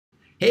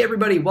Hey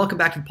everybody, welcome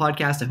back to the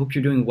podcast. I hope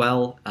you're doing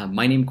well.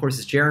 My name, of course,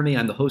 is Jeremy.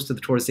 I'm the host of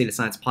the Taurus Data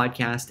Science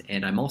podcast,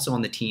 and I'm also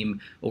on the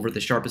team over at the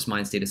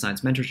SharpestMinds Data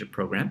Science Mentorship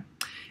Program.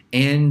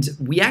 And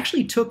we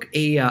actually took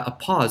a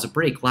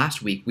break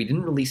last week. We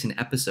didn't release an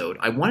episode.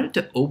 I wanted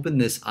to open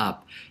this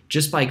up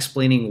just by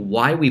explaining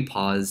why we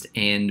paused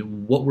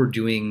and what we're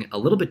doing a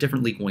little bit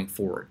differently going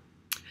forward.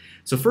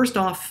 So first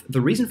off,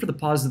 the reason for the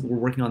pause is that we're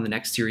working on the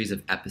next series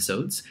of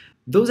episodes.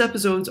 Those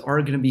episodes are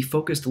going to be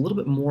focused a little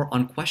bit more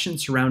on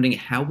questions surrounding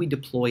how we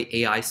deploy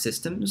AI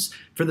systems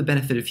for the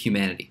benefit of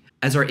humanity.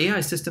 As our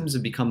AI systems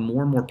have become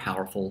more and more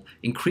powerful,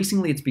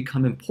 increasingly it's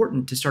become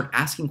important to start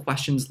asking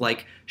questions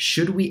like,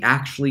 should we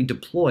actually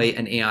deploy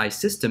an AI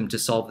system to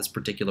solve this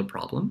particular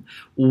problem?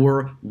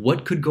 Or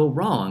what could go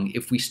wrong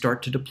if we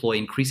start to deploy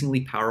increasingly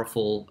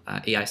powerful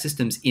AI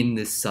systems in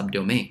this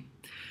subdomain?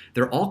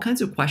 There are all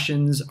kinds of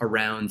questions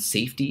around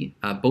safety,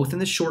 both in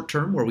the short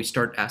term, where we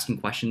start asking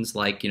questions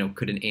like,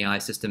 could an AI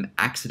system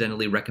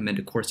accidentally recommend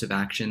a course of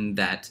action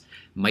that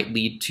might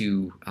lead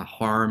to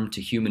harm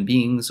to human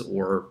beings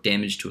or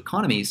damage to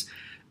economies,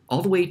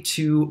 all the way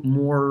to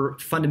more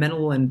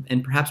fundamental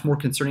and perhaps more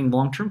concerning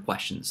long-term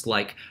questions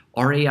like,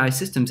 are AI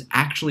systems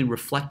actually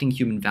reflecting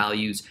human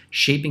values,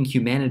 shaping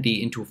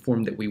humanity into a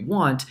form that we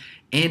want?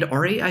 And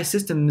are AI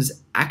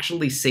systems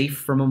actually safe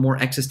from a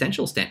more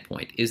existential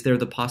standpoint? Is there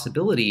the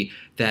possibility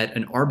that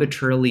an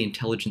arbitrarily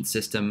intelligent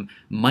system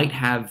might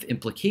have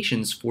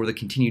implications for the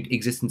continued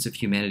existence of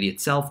humanity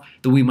itself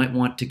that we might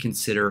want to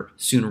consider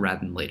sooner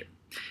rather than later?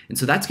 And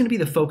so that's going to be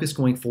the focus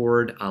going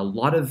forward. A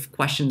lot of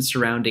questions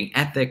surrounding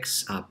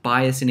ethics,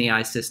 bias in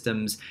AI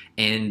systems,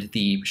 and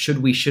the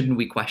should we, shouldn't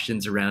we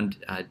questions around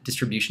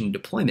distribution and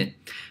deployment.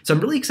 So I'm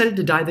really excited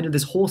to dive into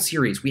this whole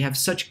series. We have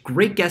such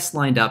great guests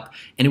lined up,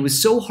 and it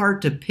was so hard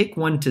to pick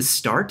one to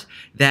start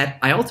that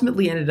I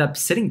ultimately ended up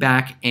sitting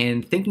back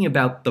and thinking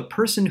about the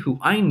person who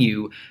I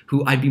knew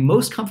who I'd be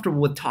most comfortable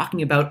with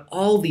talking about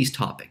all these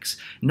topics,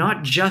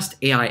 not just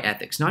AI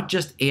ethics, not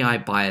just AI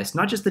bias,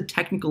 not just the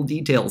technical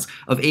details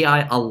of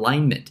AI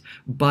alignment,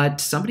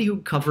 but somebody who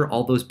could cover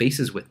all those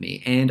bases with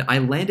me. And I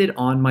landed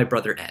on my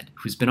brother Ed,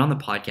 who's been on the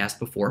podcast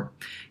before.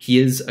 He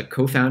is a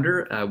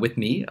co-founder with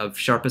me of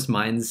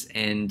SharpestMinds,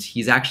 and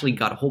he's actually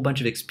got a whole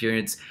bunch of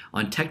experience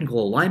on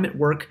technical alignment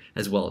work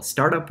as well as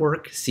startup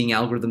work, seeing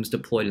algorithms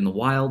deployed in the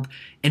wild.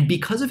 And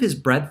because of his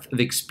breadth of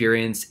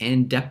experience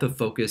and depth of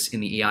focus in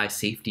the AI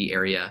safety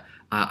area,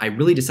 I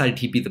really decided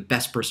he'd be the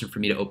best person for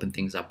me to open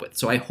things up with.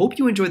 So I hope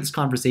you enjoyed this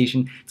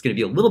conversation. It's going to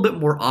be a little bit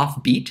more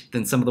offbeat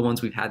than some of the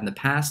ones we've had in the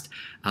past.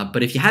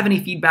 But if you have any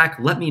feedback,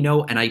 let me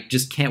know. And I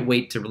just can't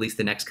wait to release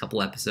the next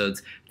couple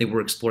episodes. I think we're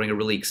exploring a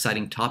really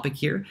exciting topic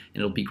here, and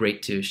it'll be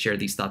great to share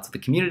these thoughts with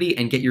the community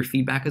and get your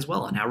feedback as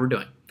well on how we're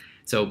doing.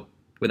 So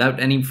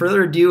without any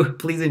further ado,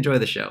 please enjoy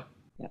the show.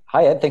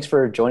 Hi, Ed. Thanks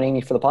for joining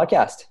me for the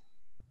podcast.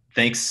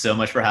 Thanks so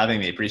much for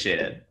having me. Appreciate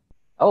it.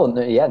 Oh,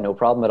 no, yeah, no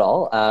problem at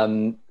all.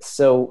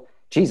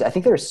 Geez, I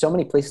think there are so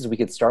many places we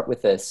could start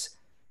with this.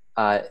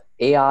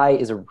 AI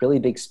is a really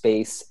big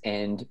space,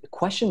 and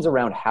questions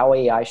around how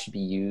AI should be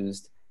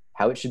used,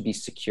 how it should be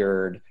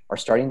secured, are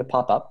starting to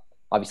pop up.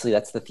 Obviously,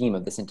 that's the theme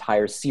of this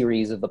entire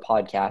series of the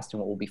podcast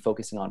and what we'll be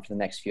focusing on for the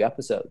next few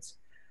episodes.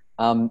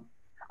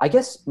 I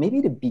guess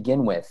maybe to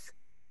begin with,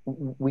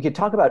 we could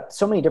talk about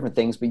so many different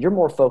things, but you're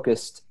more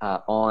focused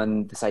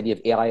on this idea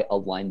of AI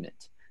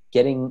alignment,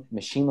 getting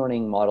machine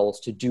learning models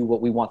to do what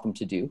we want them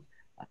to do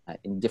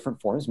in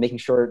different forms, making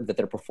sure that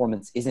their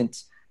performance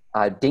isn't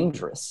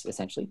dangerous,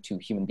 essentially, to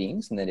human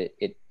beings, and that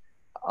it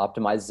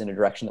optimizes in a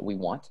direction that we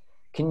want.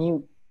 Can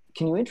you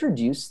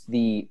introduce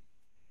the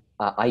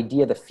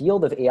idea, the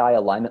field of AI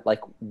alignment? Like,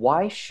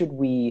 why should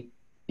we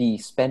be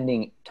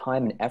spending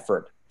time and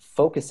effort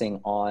focusing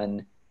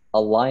on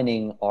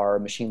aligning our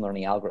machine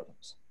learning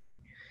algorithms?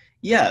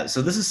 Yeah,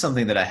 so this is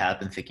something that I have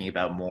been thinking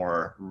about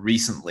more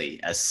recently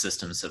as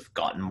systems have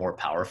gotten more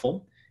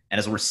powerful. And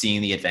as we're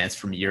seeing the advance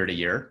from year to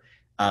year,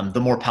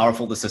 the more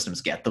powerful the systems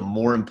get, the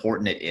more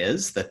important it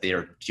is that they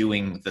are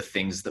doing the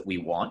things that we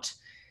want.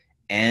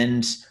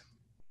 And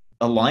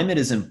alignment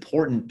is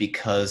important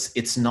because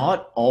it's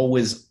not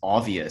always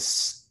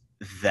obvious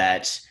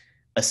that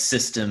a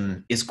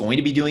system is going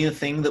to be doing the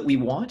thing that we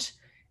want.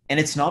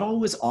 And it's not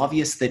always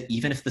obvious that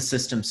even if the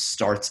system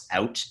starts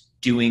out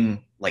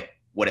doing like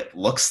what it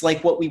looks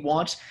like what we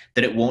want,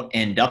 that it won't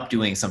end up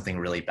doing something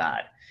really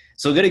bad.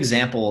 So a good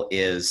example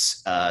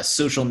is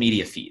social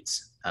media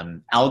feeds.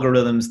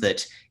 Algorithms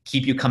that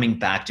keep you coming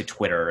back to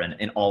Twitter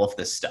and all of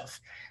this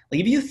stuff.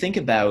 Like if you think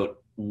about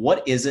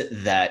what is it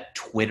that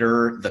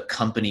Twitter, the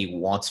company,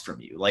 wants from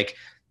you, like,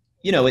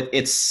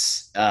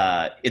 it's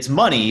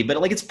money,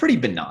 but like it's pretty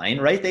benign,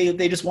 right?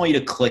 They just want you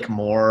to click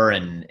more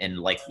and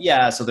like,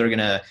 yeah, so they're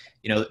gonna,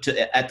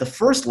 at the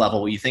first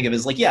level, what you think of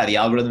is like, yeah, the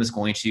algorithm is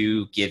going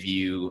to give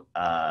you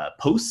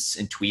posts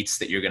and tweets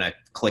that you're gonna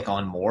click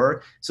on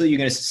more, so you're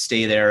gonna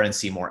stay there and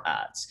see more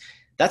ads.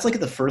 That's like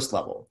at the first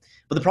level.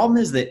 But the problem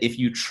is that if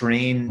you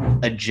train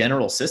a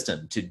general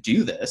system to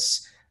do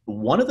this,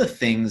 one of the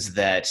things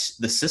that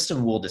the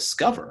system will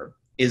discover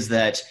is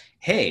that,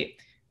 hey,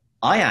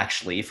 I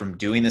actually, from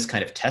doing this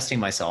kind of testing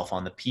myself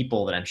on the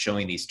people that I'm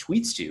showing these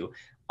tweets to,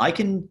 I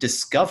can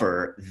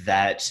discover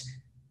that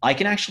I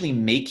can actually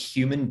make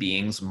human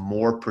beings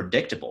more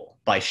predictable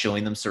by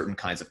showing them certain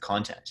kinds of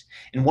content.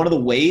 And one of the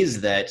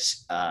ways that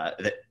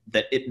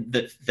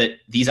that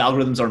these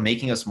algorithms are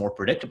making us more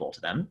predictable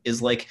to them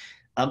is like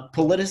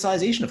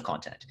politicization of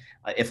content.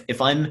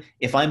 If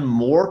I'm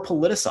more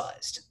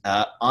politicized,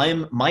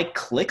 my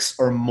clicks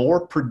are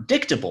more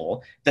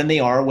predictable than they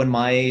are when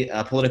my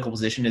political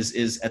position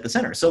is at the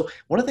center. So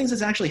one of the things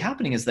that's actually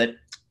happening is that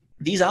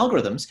these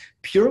algorithms,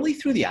 purely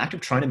through the act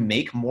of trying to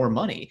make more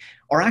money,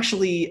 are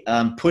actually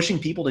pushing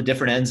people to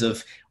different ends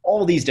of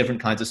all these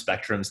different kinds of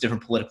spectrums,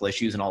 different political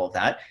issues and all of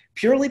that,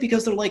 purely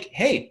because they're like,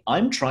 hey,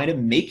 I'm trying to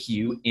make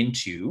you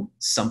into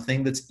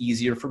something that's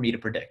easier for me to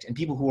predict. And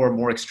people who are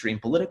more extreme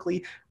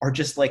politically are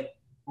just like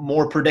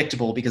more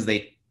predictable because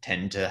they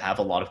tend to have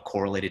a lot of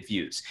correlated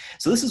views.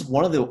 So this is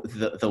one of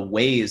the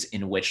ways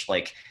in which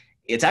like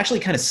it's actually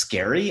kind of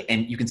scary,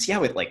 and you can see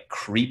how it like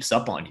creeps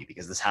up on you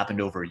because this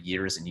happened over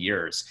years and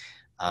years.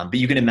 But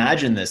you can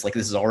imagine this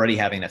is already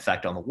having an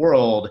effect on the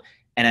world.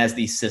 And as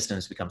these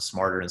systems become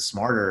smarter and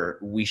smarter,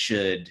 we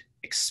should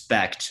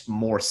expect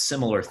more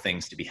similar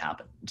things to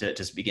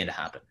begin to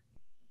happen.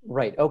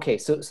 Right. Okay.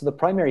 So the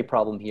primary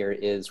problem here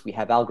is we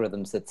have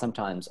algorithms that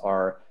sometimes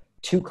are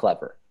too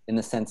clever, in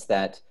the sense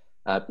that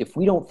if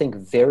we don't think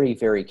very,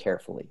 very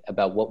carefully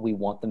about what we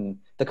want them,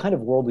 the kind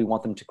of world we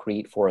want them to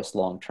create for us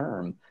long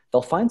term,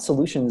 they'll find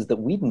solutions that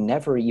we'd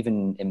never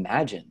even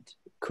imagined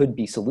could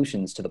be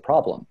solutions to the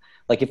problem.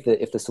 Like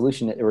if the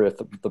solution, or if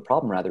the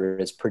problem rather,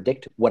 is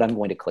predict what I'm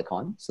going to click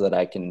on so that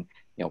I can,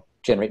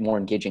 generate more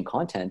engaging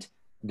content,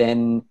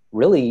 then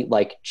really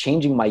like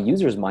changing my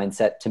user's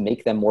mindset to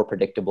make them more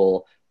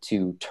predictable,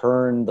 to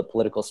turn the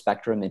political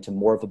spectrum into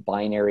more of a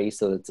binary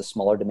so that it's a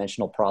smaller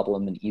dimensional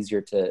problem and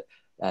easier to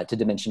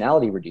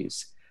dimensionality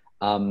reduce,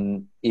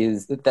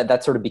 is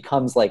that sort of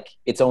becomes like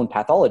its own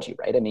pathology,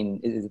 right? I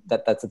mean,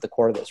 that's at the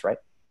core of this, right?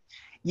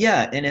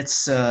 Yeah, and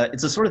it's the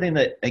sort of thing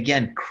that,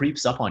 again,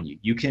 creeps up on you.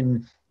 You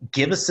can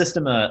give a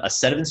system a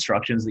set of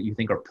instructions that you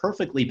think are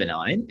perfectly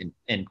benign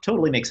and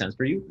totally make sense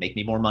for you. Make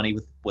me more money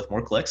with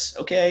more clicks.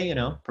 Okay,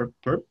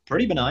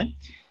 pretty benign.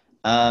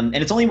 And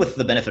it's only with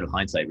the benefit of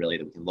hindsight, really,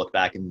 that we can look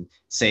back and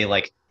say,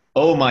 like,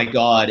 oh my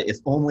God, if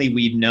only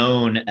we'd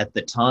known at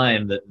the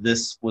time that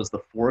this was the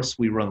force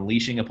we were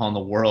unleashing upon the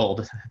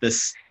world,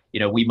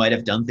 we might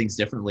have done things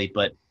differently.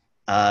 But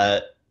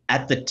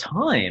at the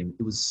time,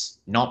 it was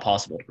not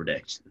possible to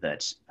predict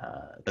that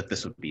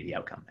this would be the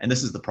outcome. And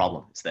this is the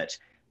problem, is that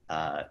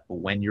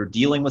when you're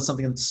dealing with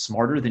something that's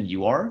smarter than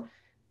you are,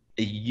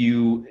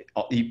 you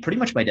pretty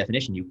much by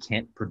definition, you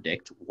can't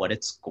predict what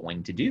it's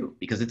going to do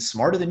because it's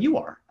smarter than you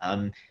are.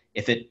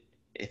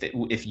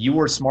 If you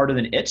were smarter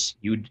than it,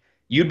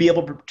 you'd be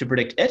able to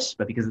predict it,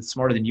 but because it's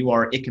smarter than you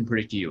are, it can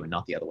predict you and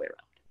not the other way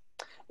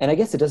around. And I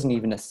guess it doesn't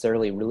even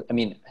necessarily really,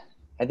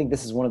 I think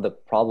this is one of the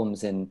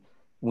problems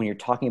when you're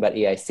talking about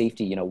AI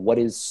safety, what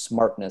is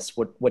smartness?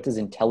 What does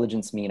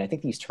intelligence mean? I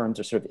think these terms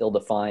are sort of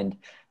ill-defined.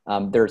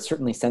 There are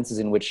certainly senses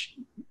in which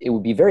it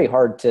would be very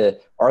hard to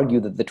argue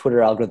that the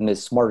Twitter algorithm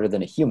is smarter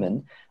than a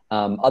human.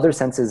 Other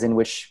senses in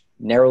which,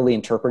 narrowly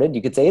interpreted,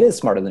 you could say it is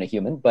smarter than a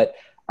human, but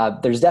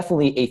there's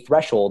definitely a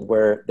threshold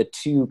where the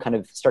two kind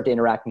of start to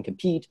interact and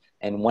compete,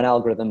 and one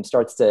algorithm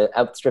starts to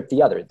outstrip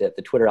the other.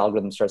 The Twitter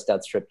algorithm starts to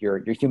outstrip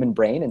your human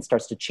brain and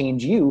starts to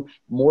change you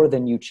more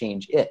than you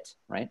change it,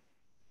 right?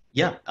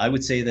 Yeah, I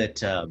would say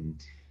that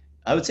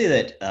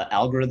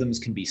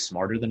algorithms can be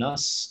smarter than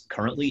us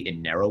currently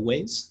in narrow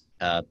ways,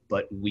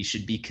 but we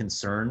should be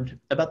concerned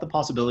about the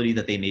possibility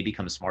that they may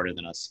become smarter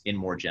than us in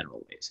more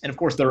general ways. And of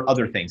course, there are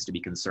other things to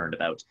be concerned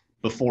about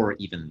before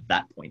even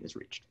that point is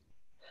reached.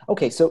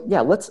 Okay, so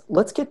yeah,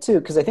 let's get to,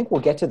 because I think we'll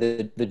get to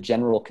the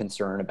general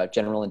concern about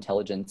general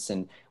intelligence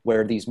and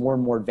where these more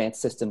and more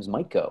advanced systems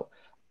might go.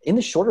 In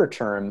the shorter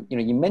term,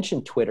 you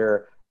mentioned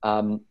Twitter.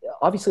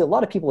 Obviously, a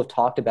lot of people have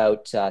talked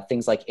about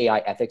things like AI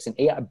ethics and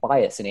AI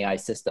bias in AI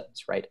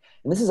systems, right?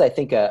 And this is, I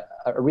think, a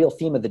real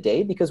theme of the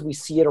day because we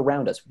see it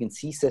around us. We can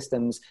see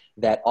systems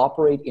that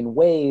operate in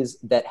ways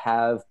that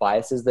have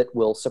biases that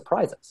will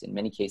surprise us. In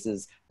many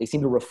cases, they seem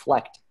to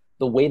reflect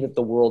the way that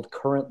the world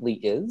currently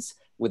is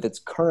with its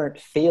current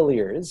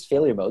failure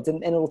modes,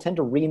 and it'll tend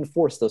to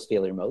reinforce those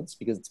failure modes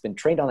because it's been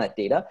trained on that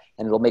data,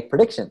 and it'll make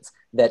predictions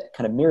that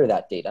kind of mirror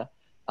that data.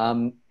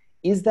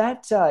 Is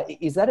that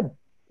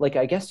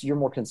I guess you're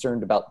more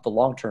concerned about the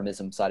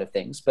long-termism side of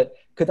things, but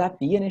could that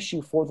be an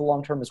issue for the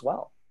long term as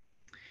well?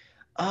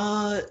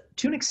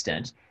 To an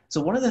extent. So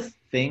one of the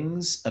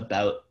things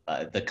about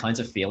the kinds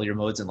of failure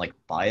modes and like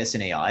bias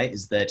in AI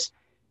is that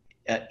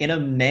in a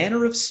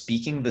manner of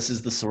speaking, this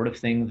is the sort of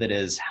thing that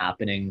is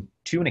happening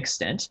to an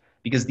extent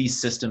because these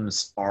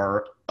systems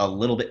are a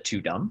little bit too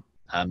dumb.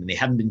 They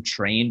haven't been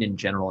trained in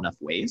general enough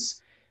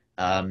ways.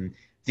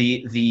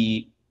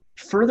 The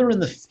further in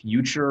the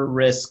future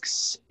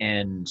risks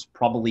and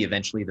probably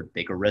eventually the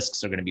bigger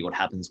risks are going to be what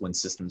happens when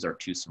systems are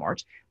too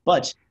smart.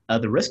 But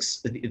the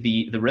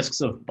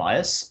risks of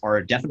bias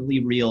are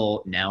definitely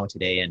real now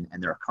today and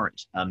they're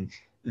current.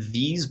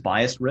 these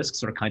biased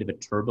risks are kind of a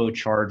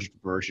turbocharged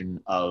version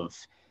of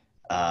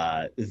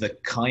the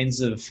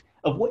kinds of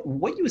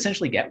what you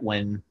essentially get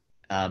when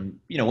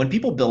when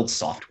people build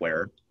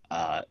software.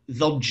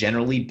 They'll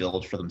generally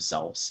build for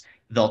themselves.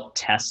 They'll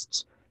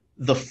test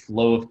the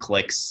flow of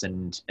clicks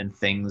and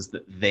things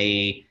that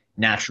they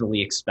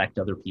naturally expect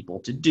other people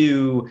to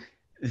do.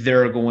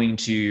 They're going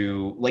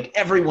to, like,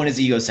 everyone is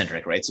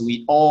egocentric, right? So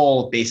we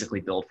all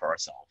basically build for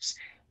ourselves.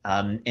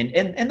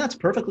 And that's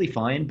perfectly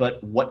fine.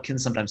 But what can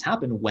sometimes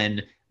happen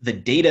when the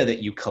data that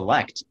you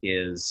collect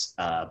is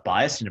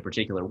biased in a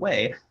particular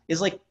way is,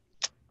 like,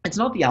 it's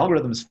not the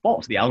algorithm's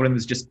fault. The algorithm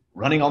is just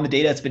running on the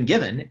data it's been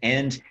given,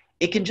 and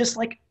it can just,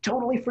 like,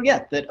 totally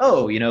forget that,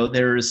 oh,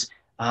 there's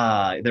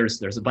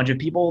a bunch of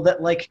people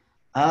that, like,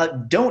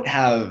 don't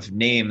have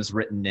names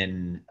written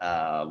in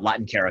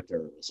Latin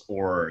characters,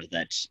 or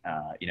that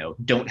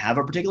don't have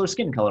a particular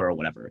skin color or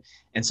whatever.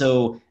 And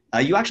so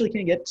you actually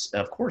can get,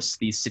 of course,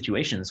 these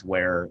situations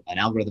where an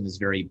algorithm is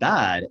very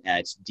bad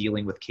at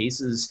dealing with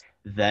cases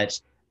that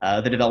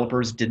the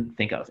developers didn't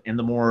think of. And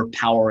the more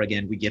power,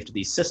 again, we give to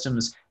these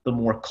systems, the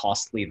more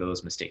costly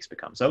those mistakes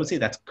become. So I would say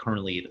that's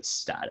currently the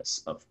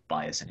status of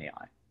bias in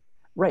AI.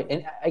 Right.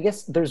 And I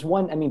guess there's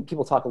one,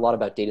 people talk a lot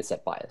about data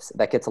set bias.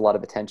 That gets a lot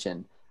of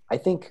attention. I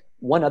think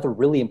one other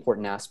really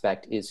important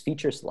aspect is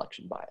feature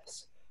selection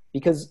bias.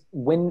 Because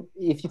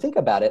if you think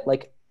about it,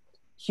 like,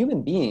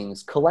 human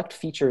beings collect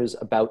features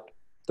about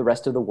the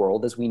rest of the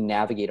world as we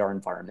navigate our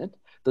environment.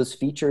 Those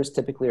features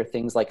typically are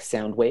things like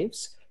sound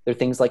waves. They're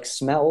things like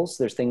smells.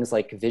 There's things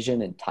like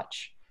vision and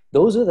touch.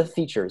 Those are the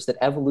features that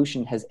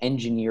evolution has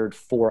engineered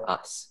for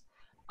us.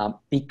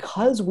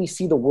 Because we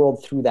see the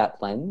world through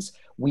that lens,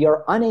 we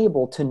are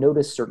unable to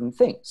notice certain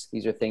things.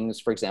 These are things,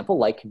 for example,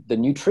 like the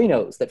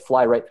neutrinos that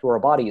fly right through our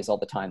bodies all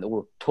the time that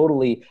we're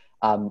totally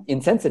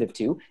insensitive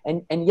to,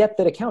 and yet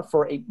that account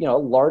for a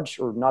large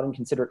or not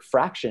inconsiderate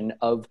fraction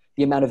of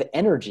the amount of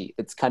energy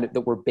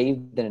that we're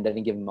bathed in at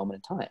any given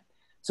moment in time.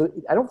 So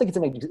I don't think it's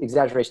an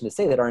exaggeration to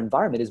say that our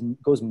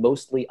environment goes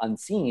mostly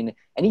unseen,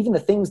 and even the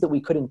things that we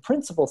could in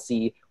principle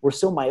see, we're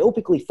so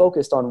myopically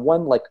focused on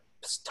one, like,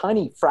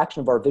 tiny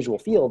fraction of our visual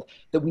field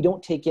that we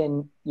don't take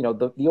in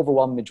the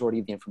overwhelming majority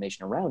of the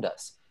information around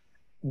us.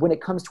 When it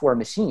comes to our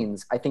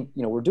machines, I think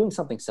we're doing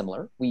something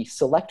similar. We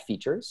select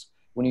features.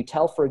 When you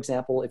tell, for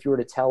example, if you were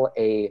to tell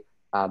a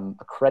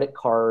credit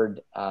card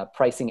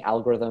pricing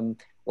algorithm,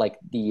 like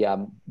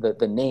the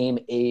name,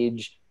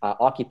 age,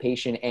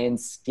 occupation, and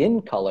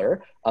skin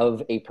color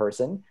of a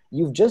person,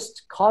 you've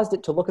just caused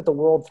it to look at the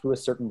world through a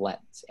certain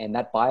lens, and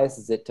that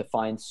biases it to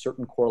find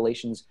certain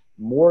correlations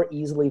more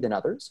easily than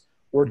others,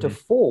 or to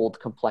fold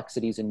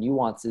complexities and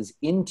nuances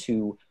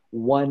into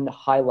one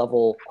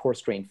high-level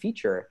coarse-grained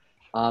feature.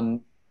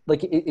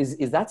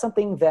 Is that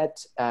something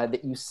that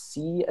you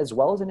see as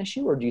well as an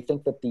issue, or do you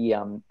think that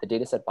the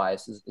data set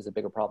bias is a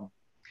bigger problem?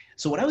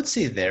 So what I would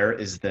say there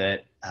is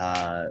that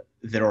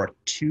there are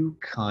two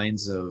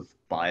kinds of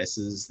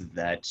biases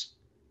that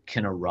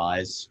can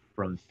arise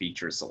from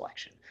feature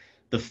selection.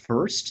 The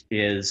first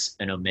is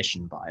an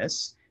omission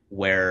bias,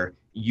 where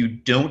you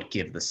don't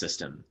give the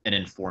system an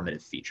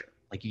informative feature.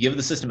 Like, you give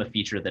the system a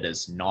feature that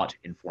is not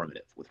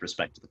informative with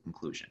respect to the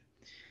conclusion.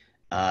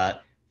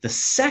 The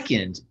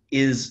second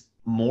is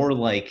more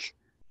like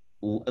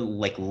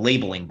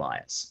labeling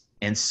bias.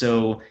 And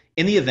so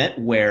in the event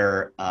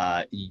where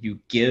you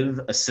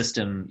give a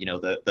system,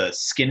 the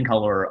skin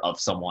color of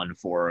someone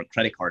for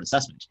credit card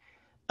assessment,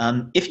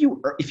 if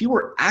you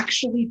were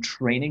actually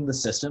training the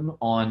system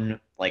on,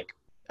 like,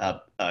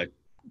 a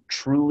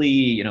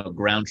truly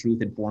ground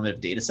truth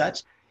informative data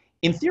set,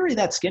 in theory,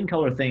 that skin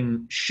color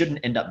thing shouldn't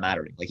end up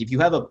mattering. Like, if you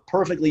have a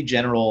perfectly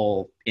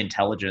general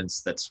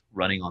intelligence that's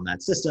running on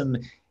that system,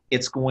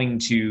 it's going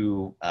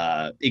to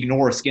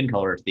ignore skin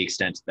color to the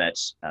extent that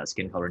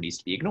skin color needs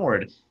to be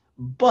ignored.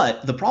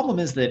 But the problem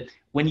is that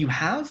when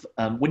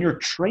you're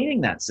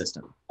training that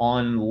system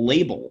on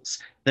labels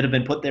that have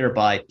been put there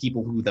by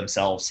people who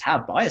themselves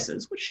have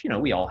biases, which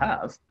we all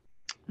have,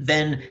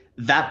 then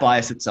that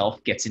bias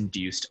itself gets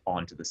induced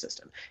onto the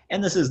system.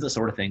 And this is the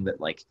sort of thing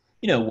that, like,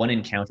 one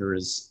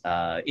encounters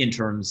in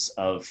terms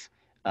of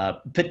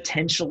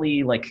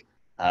potentially, like,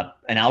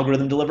 an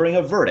algorithm delivering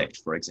a verdict,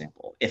 for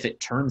example. If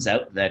it turns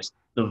out that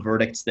the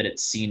verdicts that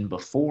it's seen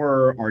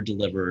before are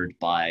delivered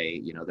by,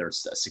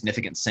 there's a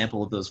significant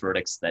sample of those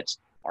verdicts that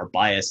are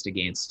biased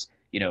against,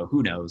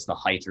 who knows, the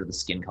height or the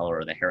skin color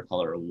or the hair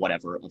color or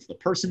whatever of the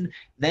person,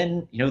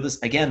 then,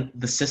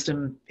 the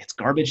system, it's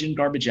garbage in,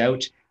 garbage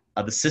out.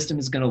 The system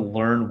is going to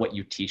learn what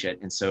you teach it.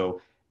 And so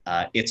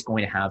it's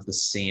going to have the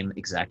same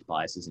exact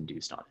biases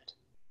induced on it.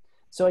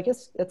 So I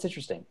guess that's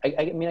interesting.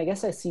 I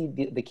guess I see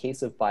the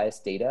case of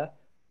biased data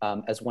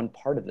as one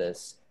part of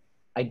this.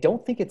 I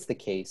don't think it's the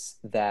case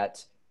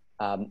that,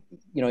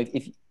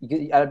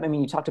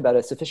 you talked about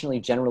a sufficiently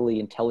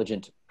generally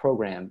intelligent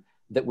program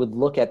that would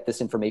look at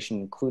this information,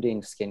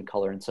 including skin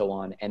color and so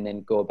on, and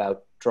then go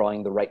about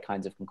drawing the right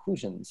kinds of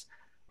conclusions.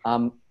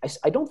 I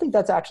don't think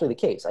that's actually the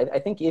case. I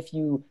think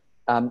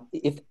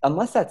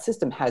unless that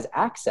system has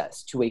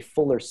access to a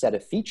fuller set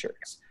of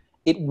features,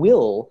 it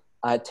will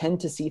tend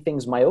to see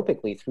things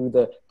myopically through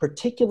the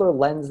particular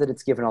lens that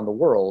it's given on the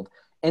world.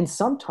 And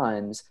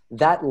sometimes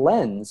that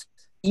lens,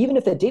 even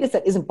if the data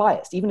set isn't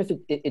biased, even if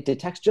it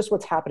detects just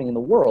what's happening in the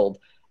world,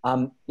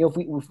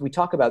 if we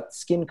talk about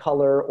skin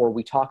color or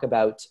we talk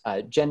about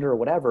gender or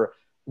whatever,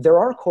 there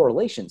are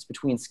correlations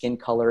between skin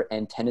color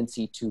and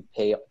tendency to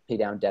pay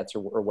down debts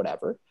or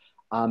whatever.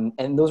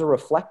 And those are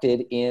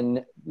reflected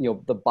in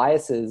the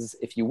biases,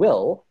 if you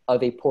will,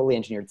 of a poorly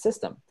engineered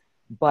system.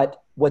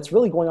 But what's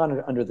really going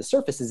on under the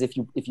surface is if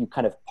you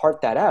kind of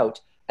part that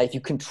out, if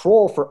you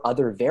control for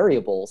other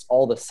variables,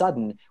 all of a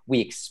sudden we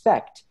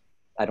expect,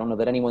 I don't know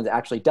that anyone's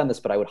actually done this,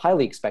 but I would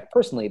highly expect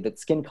personally that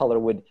skin color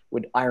would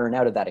iron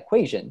out of that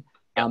equation,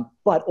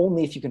 but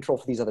only if you control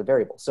for these other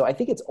variables. So I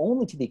think it's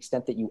only to the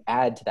extent that you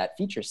add to that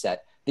feature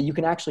set that you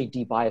can actually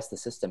debias the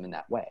system in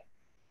that way.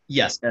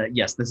 Yes,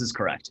 this is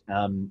correct.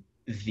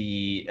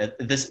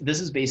 This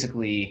is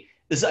basically,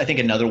 this is, I think,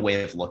 another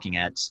way of looking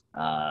at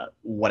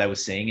what I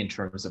was saying in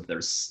terms of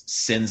there's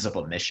sins of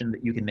omission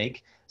that you can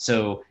make.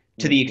 So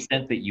to the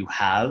extent that you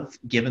have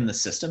given the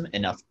system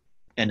enough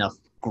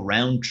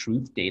ground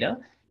truth data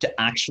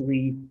to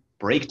actually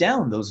break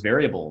down those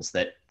variables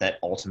that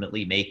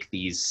ultimately make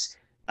these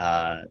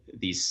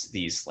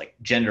like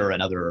gender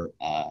and other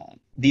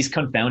these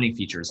confounding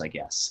features, I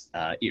guess,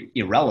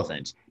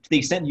 irrelevant. To the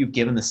extent you've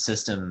given the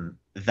system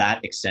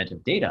that extent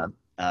of data,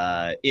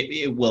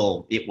 it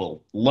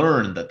will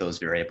learn that those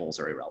variables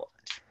are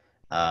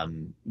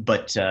irrelevant.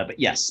 But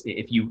yes,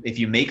 if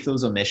you make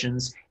those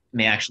omissions, it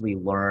may actually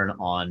learn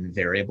on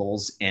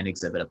variables and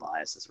exhibit a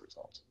bias as a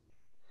result.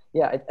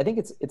 Yeah, I think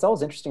it's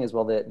always interesting as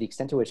well the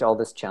extent to which all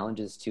this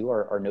challenges too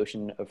our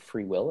notion of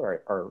free will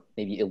or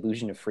maybe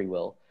illusion of free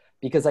will.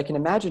 Because I can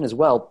imagine as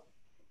well,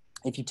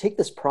 if you take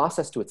this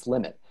process to its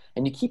limit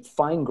and you keep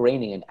fine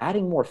graining and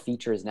adding more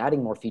features,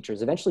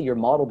 eventually your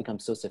model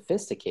becomes so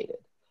sophisticated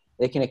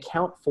they can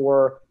account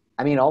for,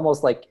 I mean,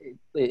 almost like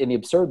in the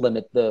absurd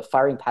limit, the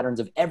firing patterns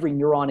of every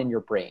neuron in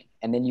your brain.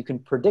 And then you can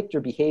predict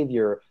your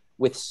behavior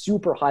with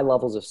super high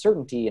levels of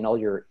certainty and all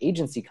your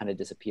agency kind of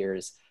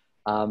disappears.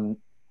 I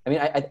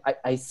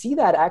see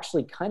that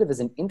actually kind of as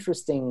an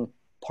interesting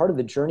part of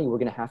the journey we're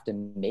going to have to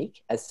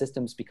make as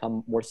systems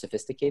become more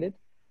sophisticated.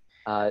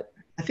 I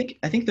think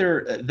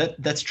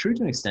that's true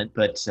to an extent,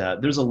 but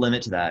there's a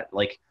limit to that.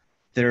 Like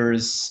so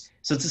it's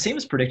the same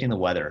as predicting the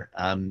weather.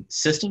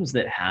 Systems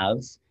that have,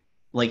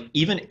 like,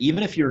 even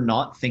if you're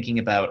not thinking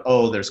about,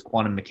 there's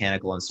quantum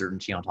mechanical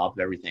uncertainty on top of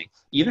everything,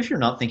 even if you're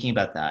not thinking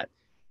about that,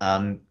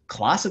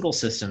 classical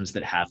systems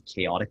that have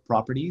chaotic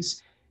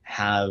properties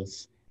have,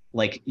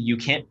 like, you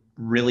can't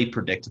really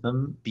predict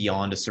them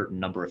beyond a certain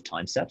number of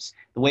time steps.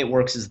 The way it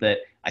works is that,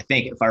 I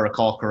think, if I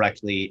recall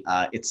correctly,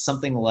 it's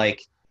something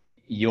like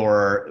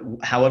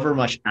however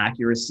much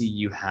accuracy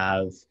you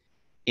have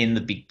in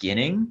the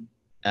beginning,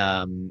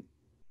 the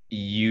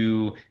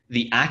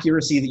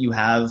accuracy that you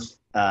have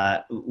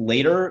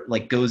later,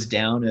 like, goes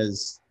down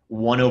as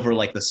 1 over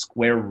like the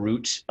square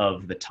root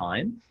of the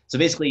time. So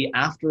basically,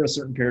 after a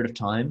certain period of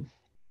time,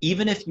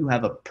 even if you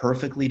have a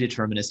perfectly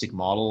deterministic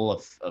model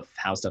of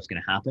how stuff's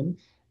going to happen,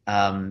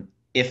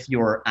 if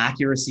your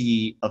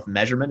accuracy of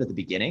measurement at the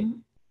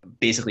beginning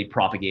basically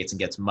propagates and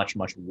gets much,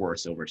 much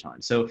worse over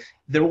time. So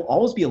there will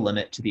always be a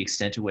limit to the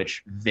extent to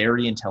which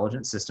very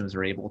intelligent systems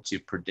are able to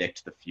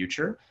predict the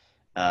future.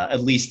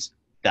 At least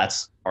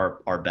that's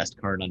our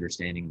best current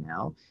understanding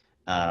now.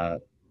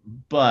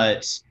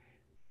 But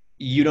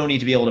you don't need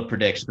to be able to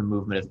predict the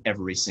movement of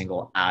every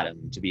single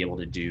atom to be able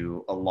to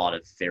do a lot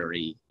of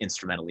very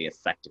instrumentally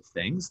effective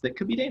things that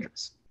could be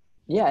dangerous.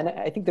 Yeah, and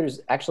I think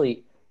there's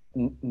actually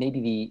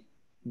maybe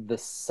the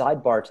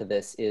sidebar to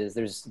this is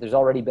there's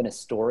already been a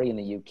story in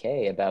the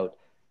UK about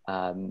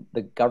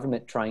the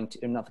government I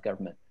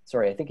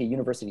think a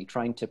university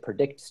trying to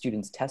predict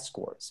students' test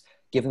scores,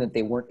 given that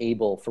they weren't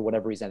able, for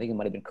whatever reason, I think it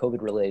might have been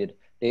COVID related,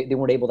 they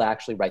weren't able to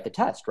actually write the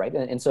test, right?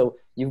 And so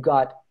you've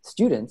got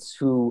students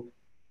who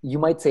you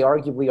might say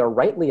arguably are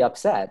rightly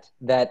upset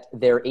that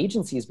their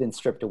agency has been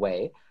stripped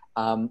away.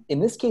 In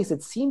this case,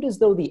 it seemed as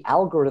though the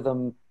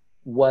algorithm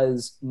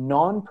was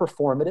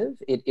non-performative.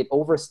 It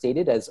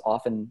overstated, as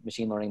often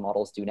machine learning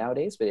models do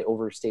nowadays, but it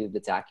overstated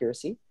its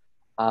accuracy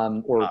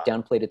or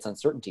downplayed its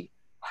uncertainty.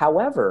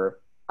 However,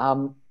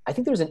 I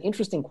think there's an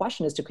interesting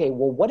question as to, okay,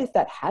 well, what if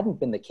that hadn't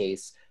been the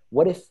case?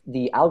 What if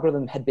the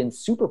algorithm had been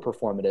super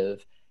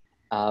performative?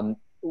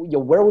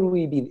 Where would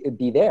we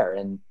be there?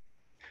 And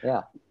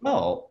yeah.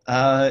 Well,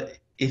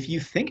 if you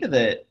think of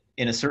it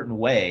in a certain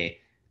way,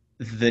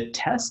 the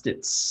test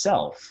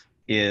itself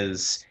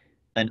is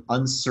an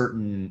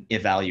uncertain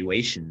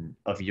evaluation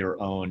of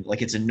your own,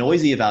 like, it's a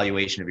noisy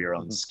evaluation of your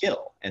own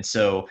skill. And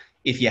so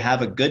if you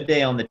have a good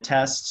day on the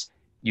test,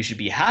 you should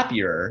be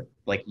happier,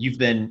 like you've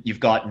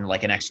gotten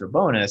like an extra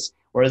bonus.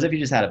 Whereas if you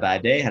just had a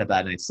bad day, had a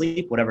bad night's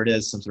sleep, whatever it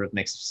is, some sort of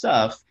mix of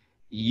stuff,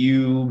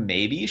 you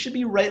should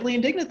be rightly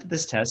indignant that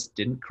this test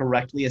didn't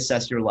correctly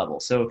assess your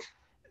level. So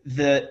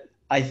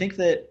I think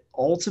that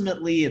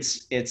ultimately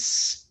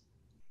it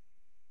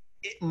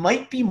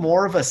might be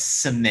more of a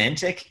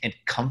semantic and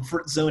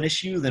comfort zone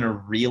issue than a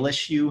real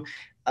issue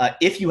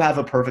if you have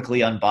a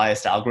perfectly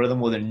unbiased algorithm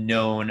with a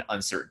known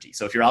uncertainty.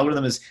 So if your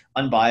algorithm is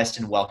unbiased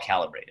and well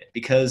calibrated,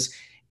 because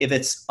if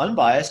it's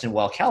unbiased and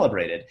well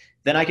calibrated,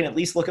 then I can at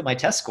least look at my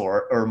test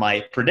score or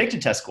my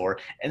predicted test score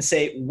and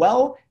say,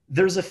 well,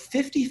 there's a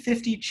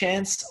 50-50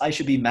 chance I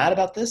should be mad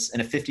about this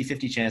and a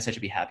 50-50 chance I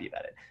should be happy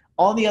about it.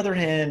 On the other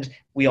hand,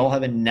 we all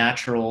have a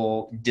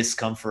natural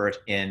discomfort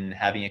in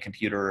having a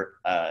computer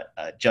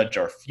judge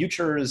our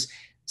futures.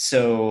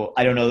 So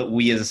I don't know that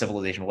we as a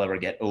civilization will ever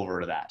get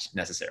over that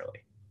necessarily.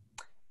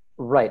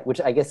 Right, which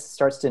I guess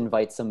starts to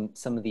invite some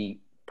of the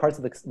parts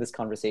of this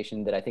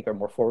conversation that I think are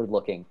more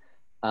forward-looking.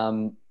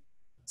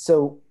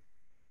 So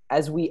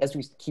as we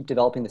keep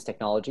developing this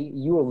technology,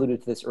 you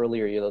alluded to this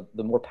earlier,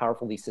 the more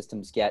powerful these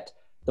systems get,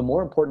 the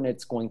more important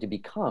it's going to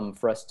become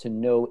for us to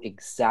know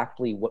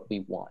exactly what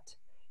we want.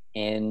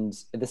 And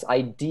this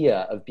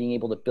idea of being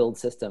able to build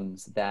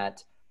systems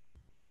that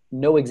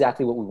know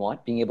exactly what we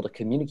want, being able to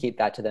communicate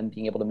that to them,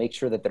 being able to make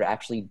sure that they're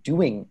actually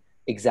doing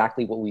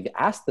exactly what we've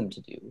asked them to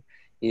do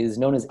is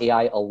known as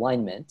AI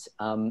alignment.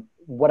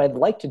 What I'd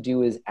like to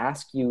do is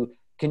ask you,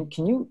 can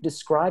you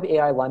describe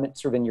AI alignment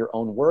sort of in your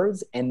own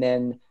words? And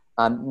then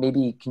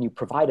maybe can you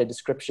provide a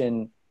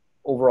description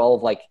overall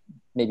of like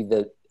maybe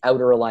the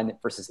outer alignment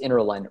versus inner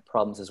alignment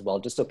problems as well,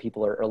 just so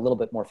people are a little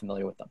bit more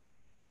familiar with them?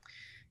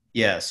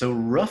 Yeah, so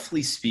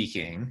roughly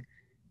speaking,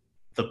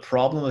 the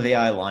problem of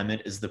AI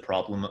alignment is the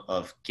problem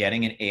of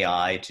getting an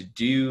AI to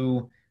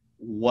do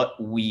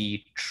what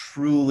we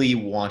truly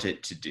want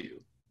it to do.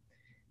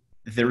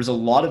 There's a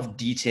lot of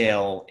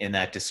detail in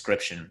that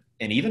description,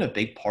 and even a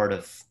big part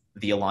of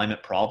the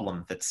alignment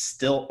problem that's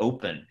still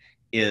open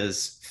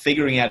is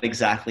figuring out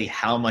exactly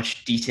how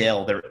much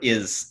detail there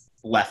is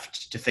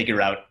left to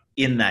figure out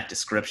in that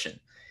description.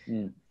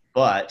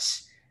 But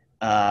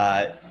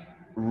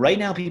right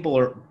now,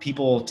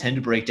 people tend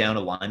to break down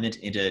alignment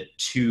into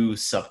two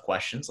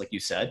sub-questions, like you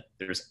said.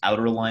 There's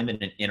outer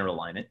alignment and inner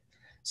alignment.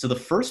 So the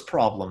first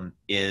problem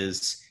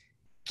is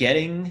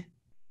getting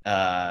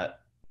the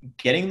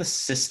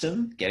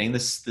system, getting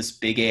this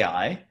big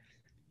AI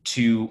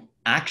to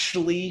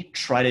actually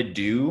try to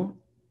do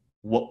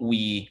what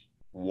we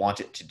want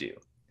it to do.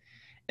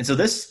 And so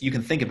this you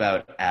can think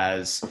about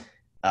as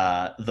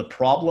the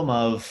problem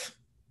of,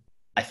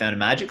 I found a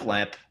magic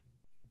lamp,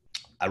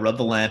 I rub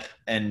the lamp,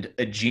 and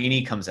a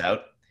genie comes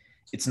out.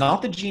 It's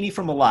not the genie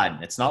from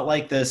Aladdin. It's not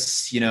like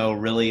this,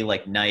 really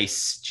like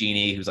nice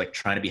genie who's like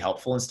trying to be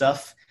helpful and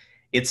stuff.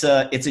 It's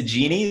a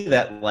genie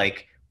that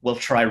like will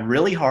try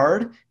really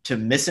hard to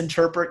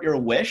misinterpret your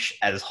wish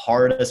as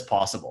hard as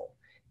possible.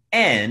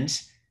 And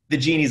the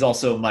genie's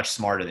also much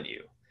smarter than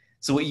you.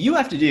 So what you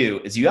have to do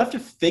is you have to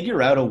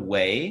figure out a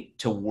way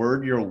to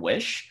word your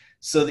wish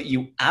so that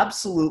you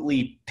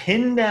absolutely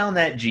pin down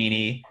that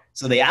genie,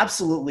 so they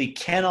absolutely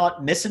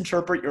cannot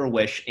misinterpret your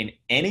wish in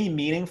any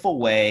meaningful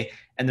way.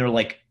 And they're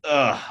like,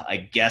 ugh, I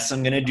guess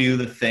I'm going to do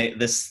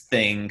this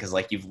thing because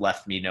like you've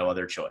left me no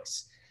other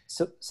choice.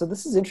 So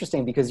this is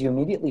interesting because you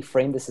immediately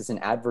frame this as an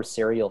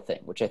adversarial thing,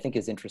 which I think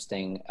is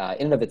interesting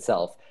in and of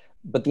itself.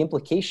 But the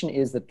implication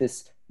is that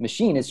this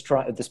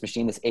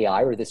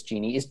AI or this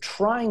genie is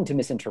trying to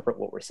misinterpret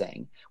what we're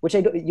saying, which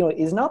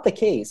is not the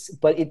case.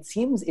 But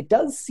it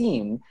does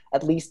seem,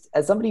 at least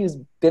as somebody who's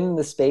been in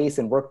the space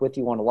and worked with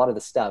you on a lot of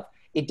the stuff,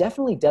 it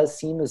definitely does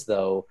seem as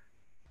though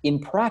in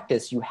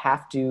practice you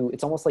have to.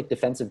 It's almost like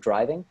defensive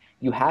driving.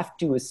 You have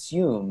to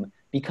assume,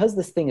 because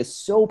this thing is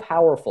so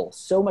powerful,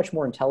 so much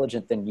more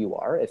intelligent than you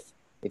are, if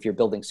you're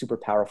building super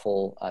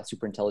powerful,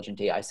 super intelligent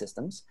AI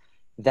systems,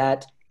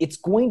 that it's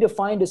going to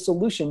find a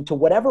solution to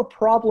whatever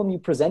problem you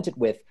present it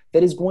with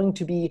that is going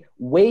to be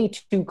way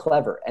too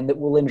clever and that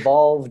will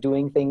involve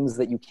doing things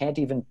that you can't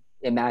even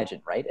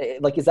imagine,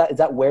 right? Like, is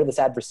that where this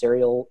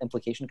adversarial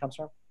implication comes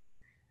from?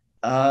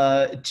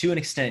 To an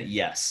extent,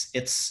 yes.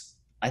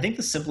 I think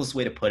the simplest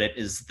way to put it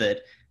is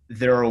that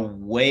there are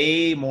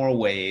way more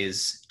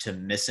ways to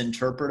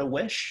misinterpret a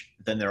wish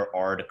than there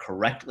are to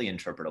correctly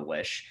interpret a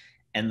wish.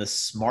 And the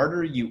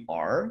smarter you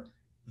are,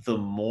 the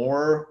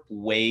more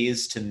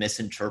ways to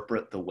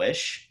misinterpret the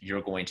wish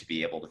you're going to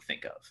be able to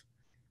think of.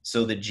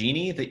 So the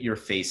genie that you're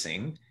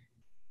facing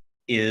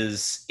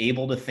is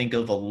able to think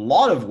of a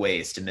lot of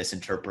ways to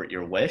misinterpret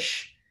your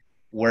wish,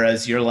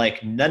 whereas you're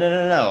like,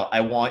 no,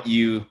 I want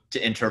you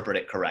to interpret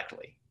it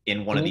correctly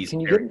in one of these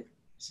areas.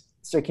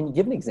 Can you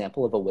give an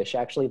example of a wish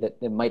actually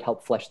that might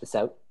help flesh this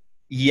out?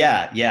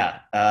 Yeah.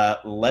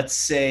 Let's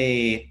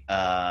say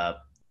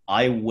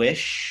I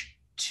wish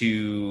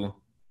to,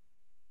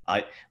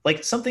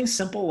 like something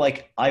simple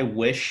like I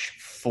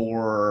wish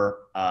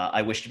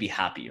to be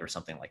happy or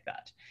something like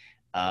that.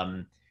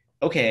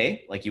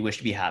 Okay, like you wish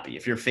to be happy.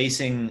 If you're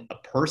facing a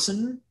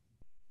person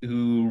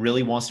who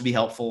really wants to be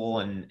helpful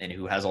and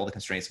who has all the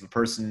constraints of a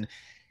person,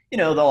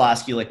 they'll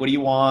ask you like, what do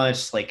you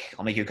want? Like,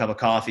 I'll make you a cup of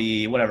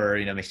coffee, whatever,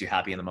 makes you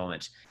happy in the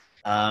moment.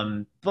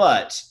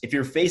 But if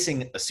you're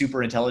facing a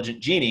super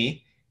intelligent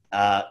genie,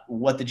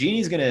 what the genie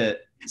is going to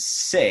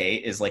say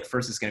is like,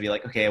 first it's going to be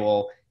like, okay,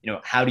 well,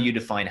 how do you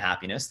define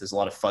happiness? There's a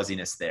lot of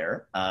fuzziness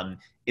there.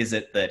 Is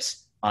it that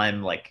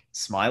I'm like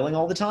smiling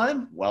all the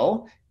time?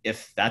 Well,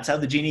 if that's how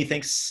the genie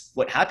thinks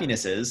what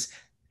happiness is,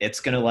 it's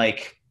going to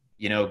like,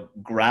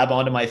 grab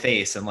onto my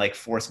face and like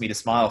force me to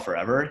smile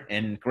forever.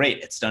 And great,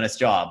 it's done its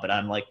job. But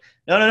I'm like,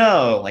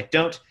 no, like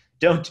don't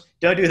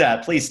do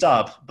that. Please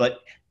stop. But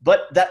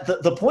that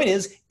the point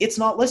is, it's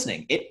not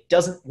listening. It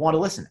doesn't want to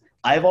listen.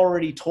 I've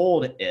already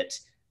told it,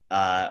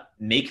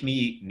 make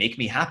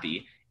me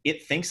happy.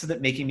 It thinks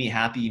that making me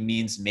happy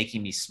means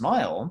making me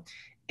smile,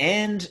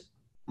 and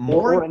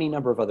or any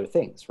number of other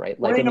things, right?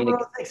 Like,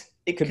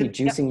 it could be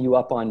juicing you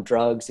up on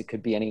drugs. It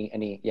could be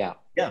any, yeah.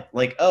 Yeah.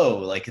 Like,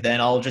 like then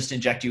I'll just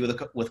inject you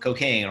with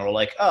cocaine, or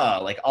like,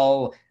 like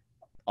I'll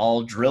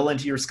drill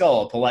into your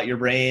skull, pull out your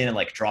brain, and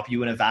like drop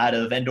you in a vat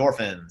of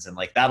endorphins, and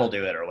like that'll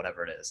do it, or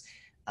whatever it is.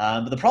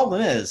 But the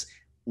problem is,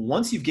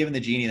 once you've given the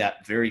genie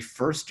that very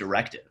first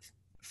directive,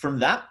 from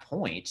that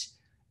point,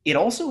 it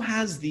also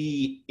has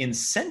the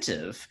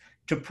incentive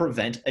to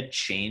prevent a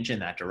change in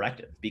that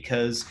directive,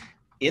 because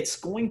it's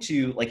going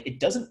to, like, it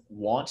doesn't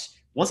want,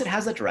 once it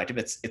has that directive,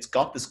 it's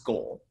got this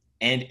goal,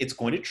 and it's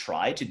going to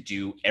try to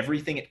do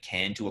everything it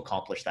can to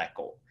accomplish that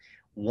goal.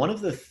 One of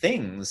the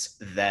things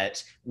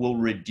that will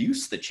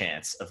reduce the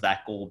chance of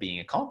that goal being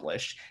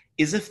accomplished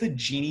is if the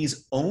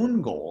genie's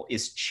own goal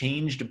is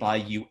changed by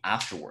you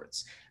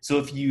afterwards. So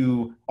if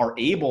you are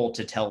able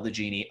to tell the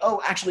genie,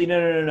 oh, actually,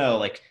 no,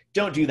 like,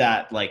 don't do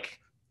that, like,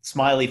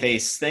 smiley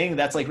face thing,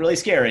 that's like really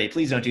scary,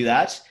 please don't do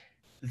that,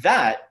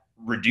 that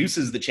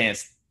reduces the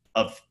chance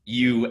of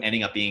you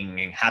ending up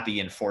being happy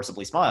and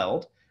forcibly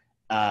smiled.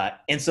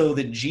 And so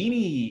the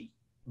genie,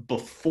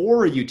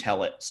 before you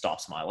tell it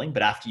stop smiling,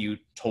 but after you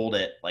told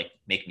it, like,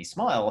 make me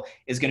smile,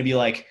 is going to be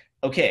like,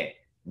 okay,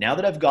 now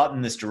that I've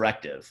gotten this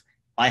directive,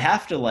 I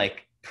have to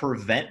like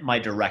prevent my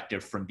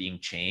directive from being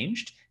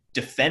changed,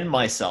 defend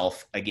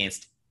myself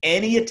against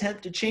any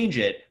attempt to change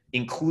it,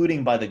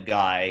 including by the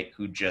guy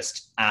who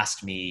just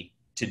asked me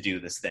to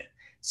do this thing.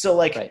 So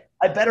like, right.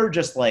 I better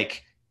just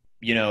like,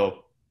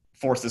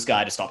 force this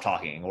guy to stop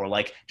talking, or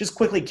like just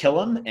quickly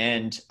kill him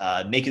and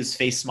make his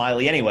face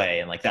smiley anyway,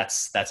 and like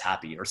that's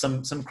happy, or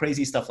some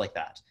crazy stuff like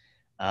that.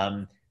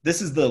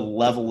 This is the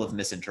level of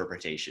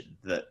misinterpretation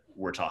that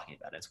we're talking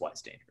about. It's why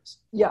it's dangerous.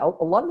 Yeah,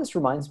 a lot of this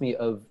reminds me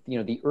of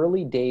the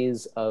early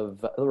days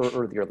of,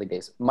 or the early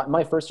days,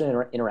 my first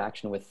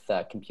interaction with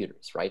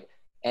computers, right?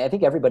 And I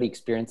think everybody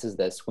experiences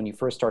this when you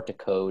first start to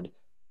code.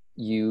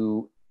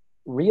 You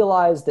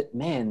realize that,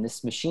 man,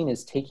 this machine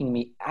is taking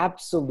me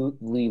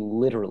absolutely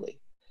literally.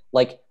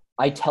 Like,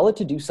 I tell it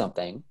to do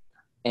something,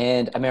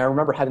 and I mean, I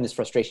remember having this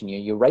frustration.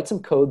 You write some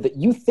code that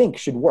you think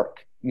should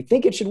work. You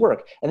think it should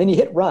work, and then you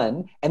hit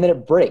run, and then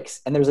it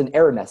breaks, and there's an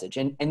error message.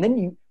 And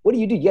then what do?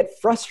 You get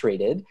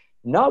frustrated,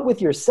 not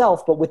with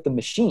yourself, but with the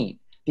machine,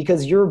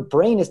 because your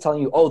brain is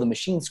telling you, oh, the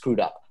machine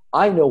screwed up.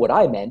 I know what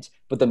I meant,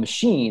 but the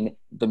machine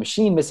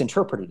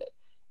misinterpreted it.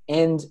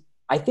 And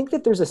I think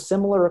that there's a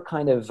similar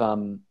kind of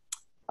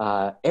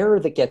error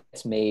that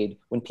gets made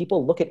when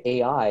people look at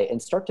AI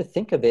and start to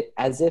think of it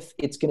as if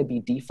it's going to be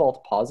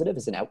default positive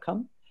as an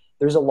outcome.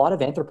 There's a lot of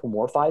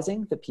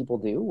anthropomorphizing that people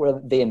do, where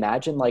they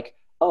imagine like,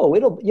 oh,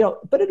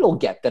 it'll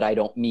get that I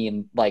don't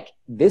mean like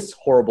this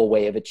horrible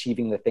way of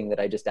achieving the thing that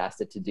I just asked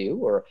it to do,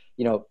 or,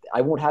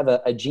 I won't have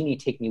a genie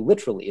take me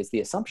literally is the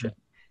assumption.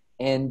 Mm-hmm.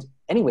 And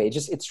anyway,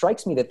 it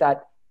strikes me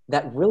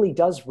that really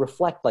does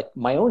reflect like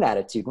my own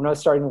attitude when I was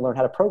starting to learn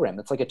how to program.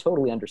 It's like a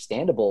totally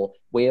understandable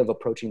way of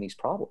approaching these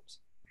problems.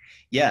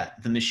 Yeah,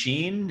 the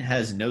machine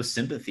has no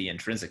sympathy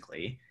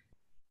intrinsically,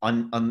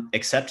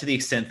 except to the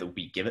extent that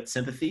we give it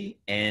sympathy,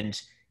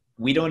 and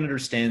we don't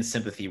understand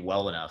sympathy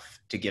well enough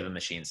to give a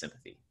machine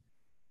sympathy.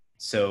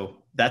 So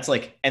that's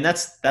like, and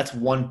that's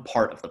one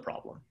part of the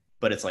problem,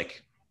 but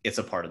it's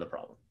a part of the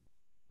problem.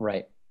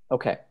 Right.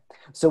 Okay.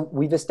 So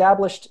we've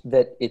established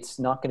that it's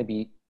not going to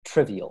be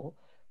trivial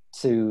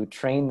to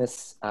train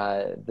this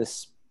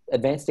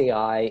advanced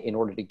AI in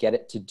order to get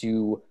it to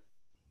do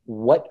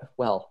what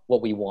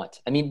we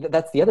want. I mean,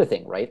 that's the other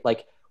thing, right?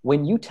 Like,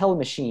 when you tell a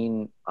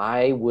machine,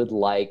 I would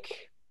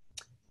like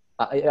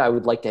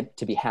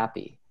to be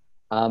happy.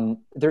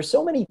 There's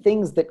so many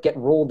things that get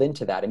rolled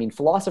into that. I mean,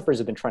 philosophers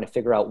have been trying to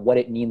figure out what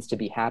it means to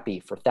be happy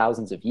for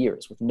thousands of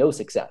years with no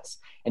success.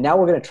 And now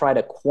we're going to try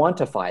to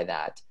quantify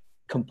that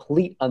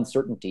complete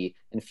uncertainty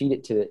and feed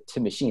it to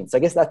machines. So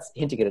I guess that's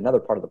hinting at another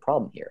part of the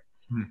problem here.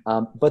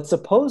 But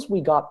suppose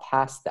we got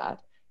past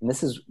that, and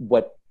this is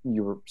what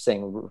you were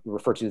saying,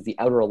 refer to as the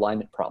outer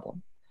alignment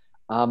problem.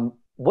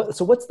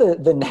 So what's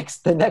the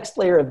next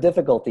layer of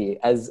difficulty?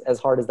 As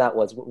hard as that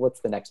was, what's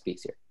the next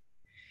piece here?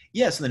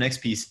 Yeah, so the next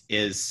piece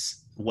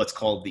is what's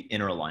called the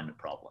inner alignment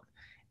problem.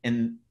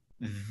 And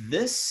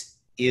this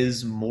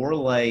is more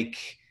like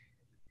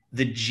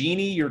the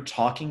genie you're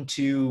talking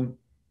to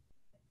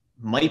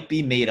might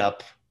be made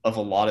up of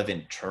a lot of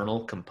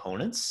internal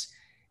components.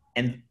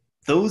 And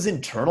those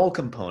internal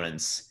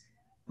components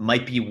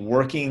might be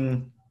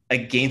working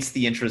against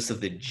the interests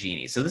of the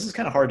genie. So this is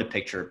kind of hard to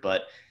picture,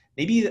 but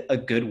maybe a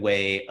good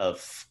way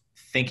of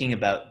thinking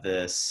about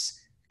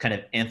this kind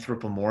of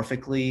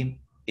anthropomorphically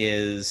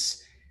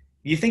is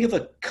you think of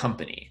a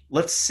company.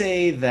 Let's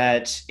say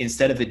that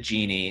instead of a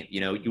genie,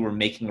 you were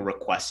making a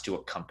request to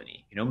a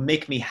company,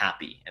 make me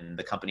happy, and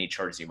the company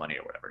charges you money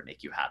or whatever to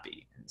make you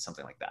happy, and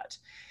something like that.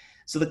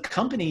 So the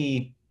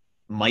company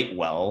might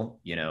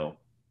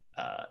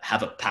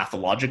have a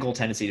pathological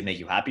tendency to make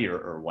you happy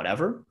or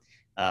whatever,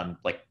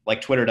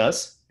 like Twitter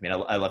does. I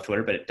mean, I love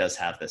Twitter, but it does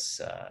have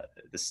this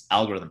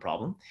algorithm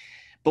problem.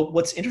 But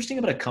what's interesting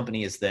about a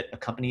company is that a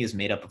company is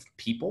made up of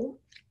people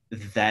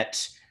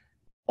that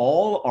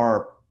all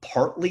are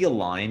partly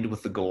aligned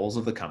with the goals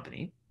of the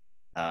company.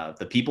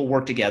 The people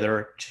work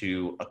together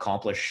to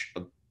accomplish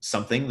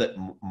something that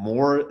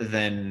more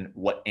than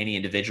what any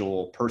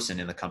individual person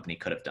in the company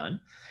could have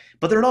done,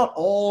 but they're not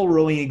all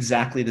rowing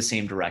exactly the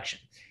same direction.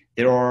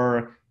 There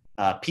are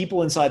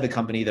people inside the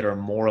company that are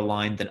more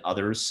aligned than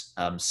others.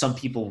 Some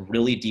people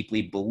really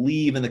deeply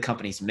believe in the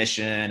company's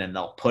mission and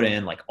they'll put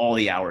in like all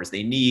the hours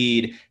they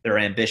need. They're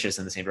ambitious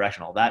in the same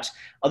direction, all that.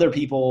 Other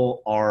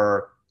people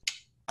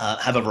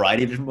have a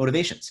variety of different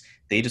motivations.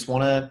 They just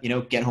want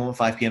to, get home at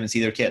 5 p.m. and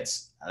see their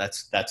kids.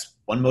 That's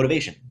one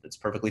motivation. That's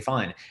perfectly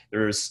fine.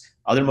 There's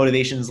other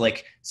motivations,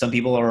 like some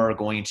people are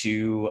going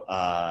to,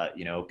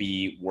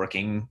 be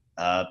working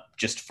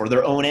just for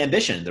their own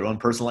ambition, their own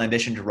personal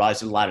ambition to rise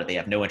to the ladder. They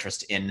have no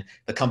interest in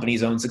the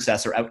company's own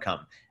success or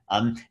outcome.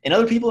 And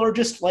other people are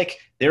just like,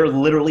 they're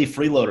literally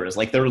freeloaders.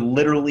 Like they're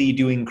literally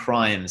doing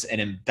crimes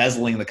and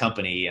embezzling the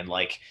company and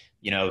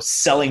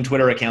selling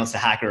Twitter accounts to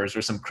hackers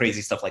or some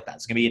crazy stuff like that.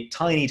 It's going to be a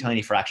tiny,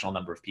 tiny fractional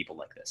number of people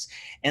like this.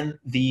 And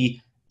the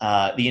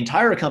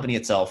entire company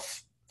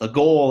itself, the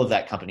goal of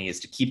that company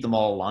is to keep them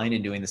all aligned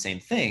and doing the same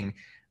thing.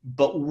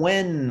 But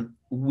when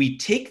we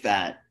take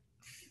that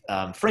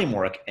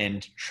framework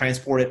and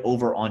transport it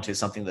over onto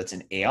something that's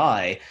an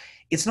AI,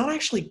 it's not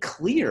actually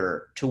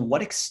clear to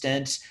what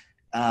extent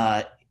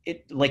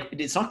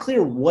it's not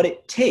clear what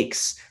it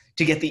takes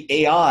to get the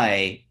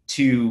AI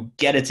to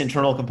get its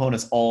internal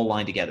components all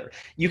aligned together.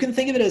 You can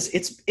think of it as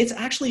it's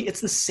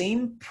the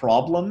same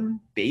problem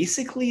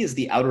basically as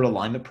the outer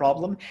alignment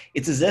problem.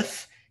 It's as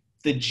if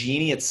the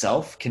genie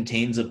itself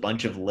contains a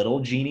bunch of little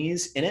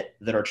genies in it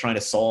that are trying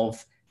to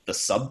solve the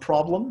sub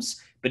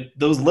problems, but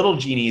those little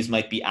genies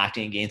might be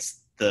acting against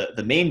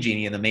the main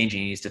genie, and the main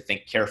genie needs to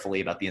think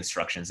carefully about the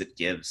instructions it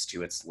gives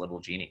to its little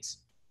genies.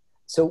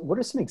 So what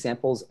are some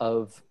examples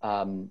of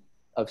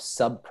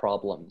sub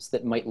problems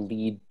that might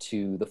lead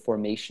to the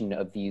formation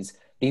of these,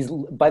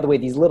 by the way,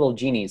 these little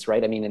genies,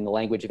 right? I mean, in the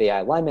language of AI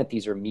alignment,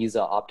 these are MESA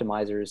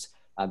optimizers.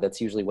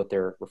 That's usually what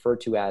they're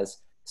referred to as.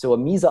 So a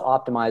MESA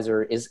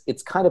optimizer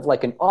it's kind of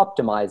like an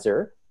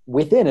optimizer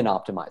within an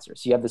optimizer.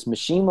 So you have this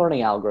machine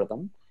learning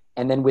algorithm,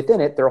 and then within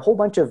it, there are a whole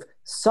bunch of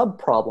sub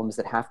problems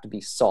that have to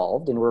be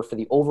solved in order for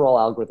the overall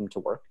algorithm to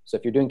work. So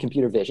if you're doing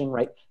computer vision,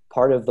 right,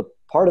 part of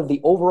the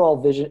overall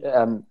vision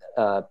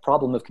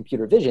problem of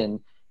computer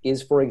vision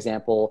is, for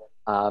example,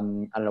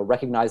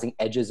 recognizing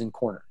edges and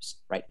corners,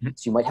 right? Mm-hmm.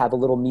 So you might have a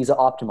little MESA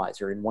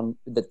optimizer, and one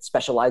that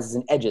specializes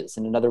in edges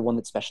and another one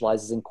that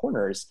specializes in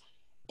corners.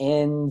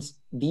 And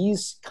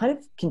these kind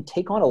of can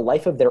take on a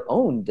life of their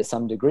own to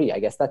some degree. I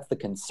guess that's the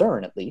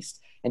concern, at least.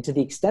 And to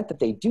the extent that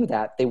they do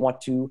that, they want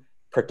to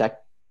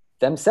protect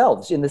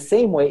themselves in the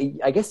same way.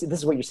 I guess this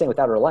is what you're saying with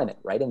outer alignment,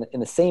 right? In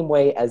the same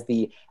way as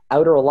the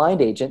outer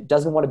aligned agent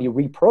doesn't want to be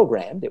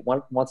reprogrammed, it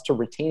wants to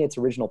retain its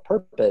original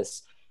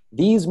purpose.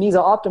 These MESA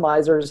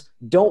optimizers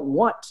don't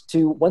want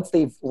to, once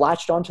they've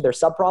latched onto their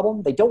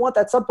subproblem, they don't want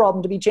that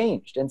subproblem to be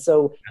changed. And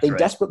so they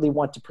desperately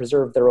want to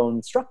preserve their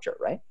own structure,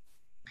 right?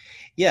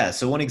 Yeah.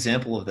 So one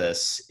example of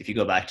this, if you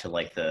go back to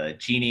like the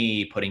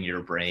genie putting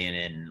your brain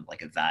in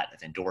like a vat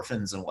of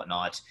endorphins and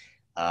whatnot,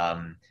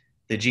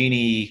 the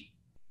genie,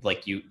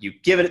 like you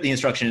give it the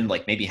instruction,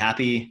 like maybe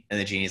happy, and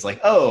the genie's like,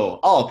 oh,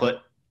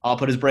 I'll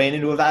put his brain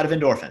into a vat of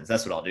endorphins.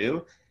 That's what I'll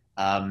do.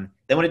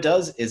 Then what it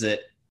does is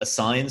it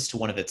assigns to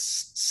one of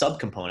its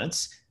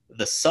subcomponents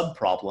the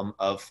subproblem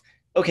of,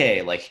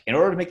 okay, like in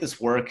order to make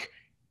this work,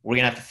 we're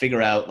gonna have to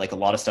figure out like a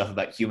lot of stuff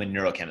about human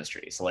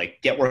neurochemistry. So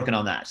like get working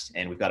on that.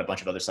 And we've got a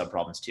bunch of other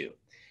subproblems too.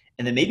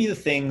 And then maybe the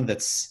thing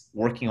that's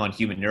working on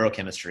human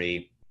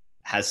neurochemistry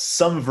has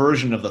some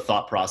version of the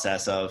thought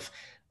process of,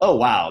 oh,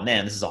 wow,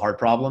 man, this is a hard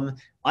problem.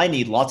 I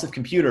need lots of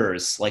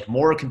computers, like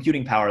more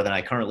computing power than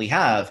I currently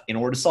have in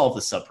order to solve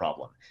this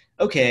subproblem.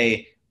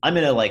 Okay, I'm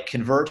gonna like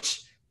convert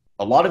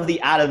a lot of the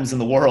atoms in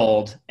the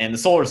world and the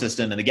solar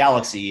system and the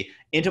galaxy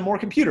into more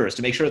computers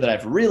to make sure that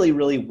I've really,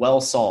 really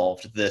well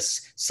solved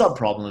this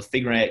subproblem of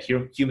figuring out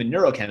human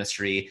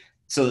neurochemistry,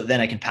 so that then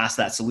I can pass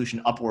that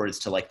solution upwards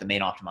to like the main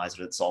optimizer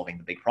that's solving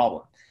the big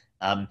problem.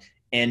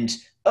 Maybe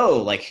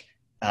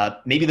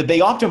the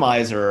big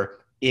optimizer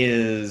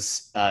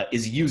is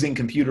using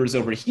computers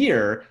over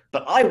here,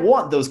 but I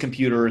want those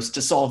computers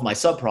to solve my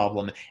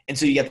subproblem. And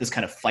so you get this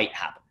kind of fight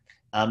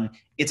happen.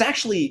 It's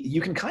actually,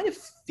 you can kind of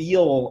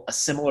feel a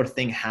similar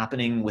thing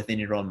happening within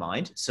your own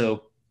mind.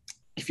 So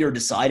if you're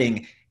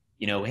deciding,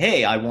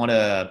 hey, I want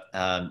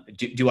to,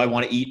 do I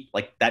want to eat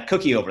like that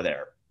cookie over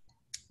there?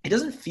 It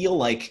doesn't feel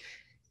like,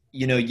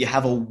 you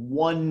have a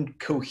one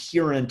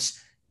coherent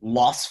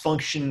loss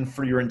function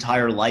for your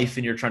entire life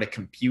and you're trying to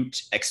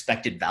compute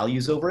expected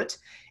values over it.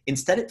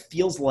 Instead, it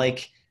feels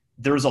like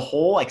there's a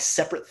whole like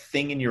separate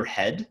thing in your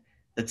head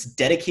that's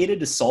dedicated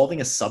to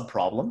solving a sub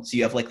problem. So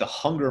you have like the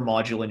hunger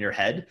module in your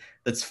head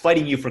that's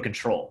fighting you for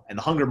control. And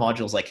the hunger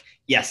module is like,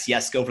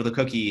 yes, go for the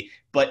cookie.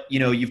 But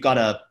you've got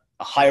a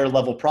higher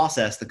level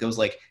process that goes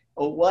like,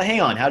 oh, well,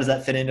 hang on, how does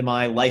that fit into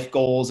my life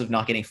goals of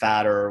not getting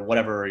fat or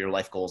whatever your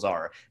life goals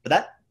are? But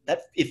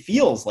that it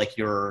feels like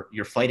you're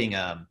fighting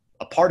a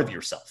part of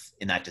yourself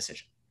in that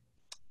decision.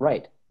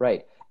 Right.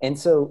 And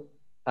so,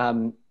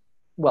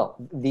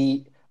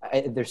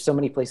 there's so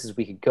many places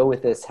we could go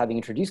with this, having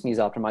introduced me as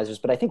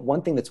optimizers, but I think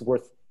one thing that's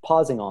worth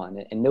pausing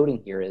on and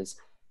noting here is,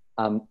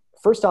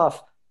 first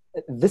off,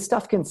 this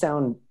stuff can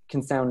sound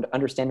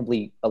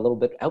understandably a little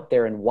bit out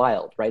there and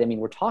wild, right? I mean,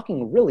 we're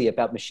talking really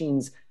about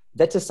machines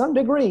that to some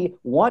degree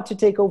want to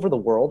take over the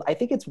world. I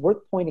think it's worth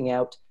pointing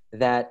out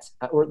that,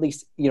 or at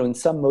least, in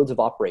some modes of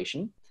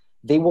operation,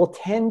 they will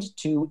tend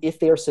to, if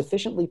they are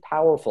sufficiently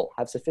powerful,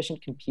 have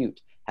sufficient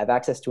compute, have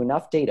access to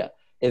enough data,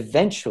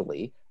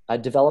 eventually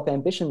develop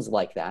ambitions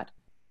like that.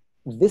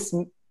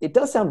 It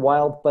does sound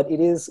wild, but it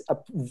is a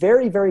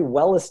very, very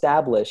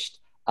well-established,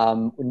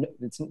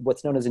 it's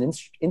what's known as an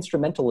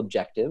instrumental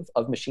objective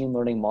of machine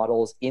learning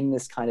models in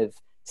this kind of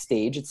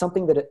stage. It's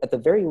something that at the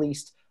very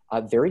least,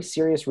 very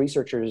serious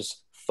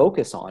researchers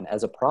focus on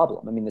as a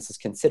problem. I mean, this is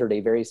considered a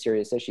very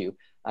serious issue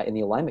in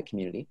the alignment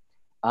community.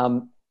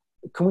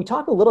 Can we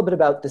talk a little bit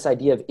about this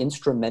idea of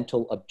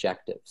instrumental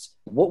objectives?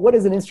 What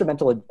is an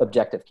instrumental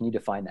objective? Can you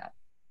define that?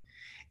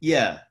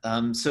 Yeah.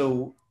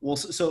 So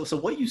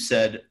what you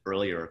said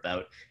earlier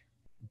about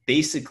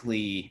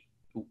basically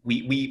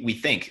we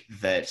think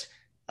that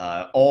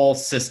all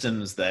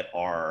systems that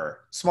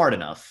are smart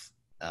enough,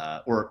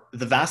 or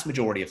the vast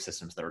majority of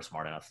systems that are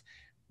smart enough,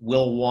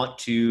 will want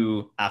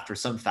to, after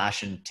some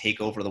fashion,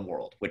 take over the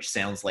world, which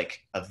sounds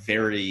like a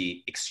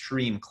very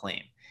extreme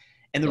claim.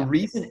 And the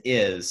reason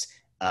is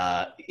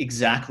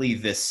exactly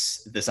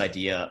this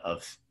idea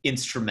of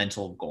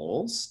instrumental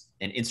goals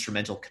and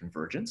instrumental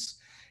convergence.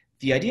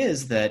 The idea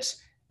is that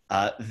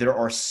there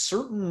are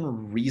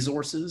certain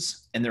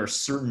resources and there are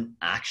certain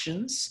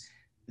actions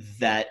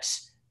that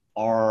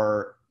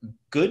are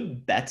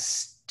good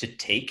bets to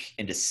take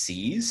and to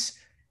seize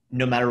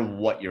no matter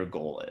what your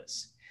goal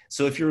is.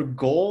 So if your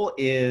goal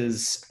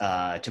is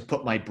to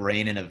put my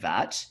brain in a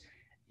vat,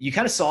 you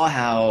kind of saw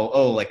how,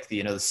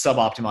 the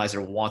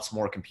sub-optimizer wants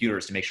more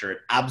computers to make sure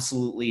it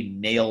absolutely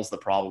nails the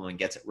problem and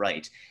gets it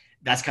right.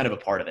 That's kind of a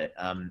part of it.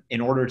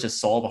 In order to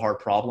solve a hard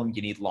problem,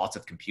 you need lots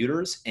of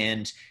computers.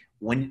 And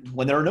when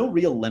there are no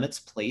real limits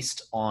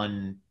placed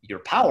on your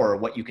power,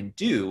 what you can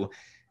do,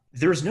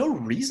 there's no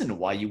reason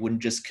why you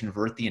wouldn't just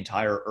convert the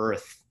entire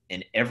Earth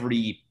and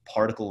every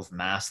particle of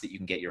mass that you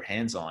can get your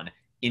hands on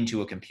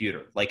into a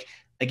computer. Like,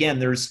 again,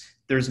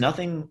 there's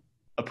nothing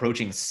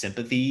approaching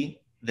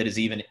sympathy that is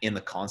even in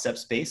the concept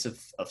space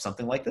of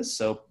something like this.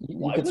 So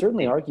you could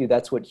certainly argue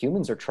that's what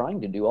humans are trying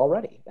to do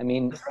already. I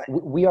mean,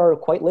 we are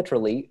quite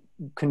literally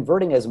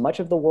converting as much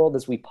of the world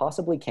as we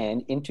possibly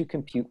can into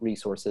compute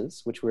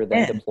resources, which we're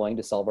then deploying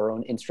to solve our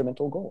own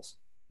instrumental goals.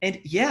 And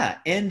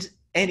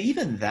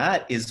even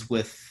that is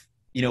with,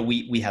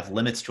 we have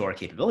limits to our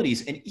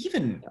capabilities, and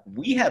even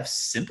we have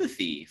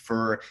sympathy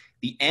for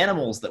the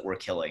animals that we're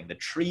killing, the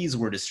trees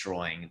we're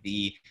destroying,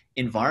 the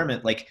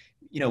environment. Like,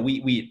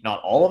 we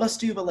not all of us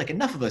do, but like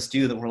enough of us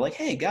do that we're like,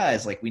 hey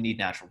guys, like we need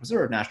natural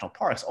preserve, national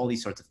parks, all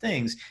these sorts of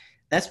things.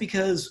 That's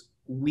because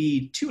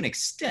we, to an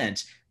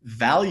extent,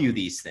 value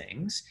these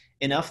things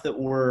enough that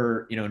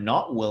we're,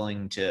 not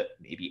willing to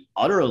maybe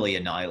utterly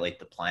annihilate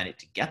the planet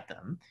to get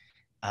them.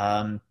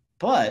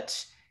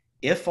 But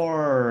if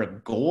our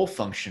goal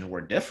function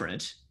were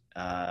different,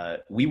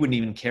 we wouldn't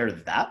even care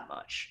that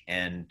much.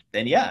 And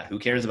then, who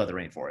cares about the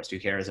rainforest? Who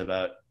cares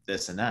about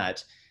this and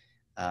that?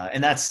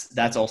 And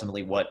that's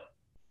ultimately what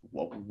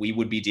we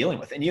would be dealing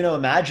with. And,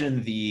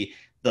 imagine the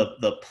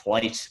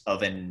plight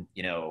of an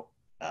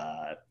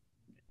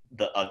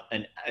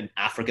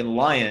African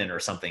lion or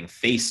something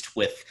faced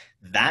with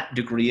that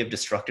degree of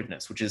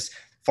destructiveness, which is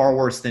far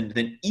worse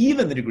than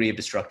even the degree of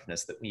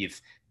destructiveness that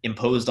we've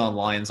imposed on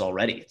lions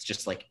already. It's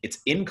just like, it's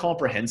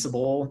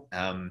incomprehensible,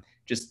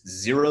 just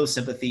zero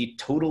sympathy,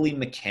 totally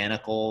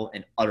mechanical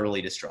and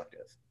utterly destructive.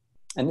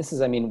 And this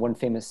is, one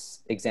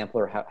famous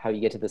example, or how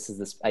you get to this is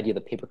this idea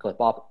of the paperclip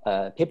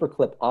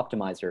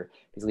optimizer.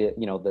 Basically,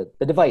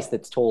 the device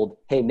that's told,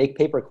 hey, make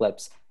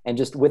paperclips, and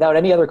just without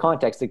any other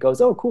context, it goes,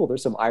 oh, cool,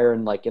 there's some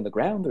iron like in the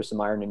ground, there's some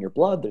iron in your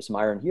blood, there's some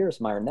iron here,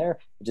 some iron there.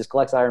 It just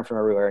collects iron from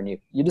everywhere, and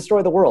you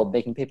destroy the world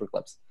making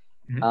paperclips.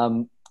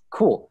 Mm-hmm.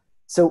 Cool.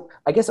 So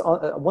I guess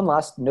one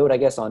last note,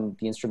 on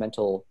the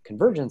instrumental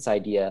convergence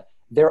idea.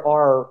 There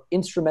are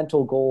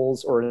instrumental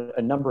goals, or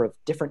a number of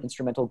different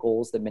instrumental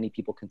goals that many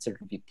people consider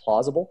to be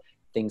plausible,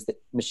 things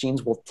that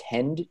machines will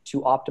tend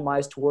to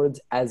optimize towards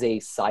as a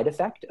side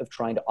effect of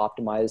trying to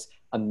optimize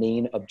a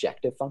main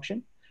objective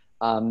function.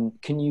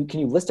 Can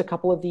you list a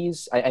couple of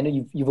these? I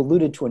know you've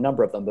alluded to a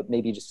number of them, but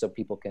maybe just so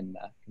people can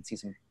see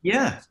some.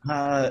 Yeah,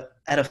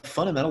 at a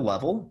fundamental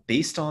level,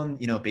 based on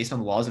the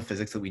laws of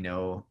physics that we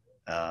know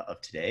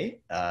of today,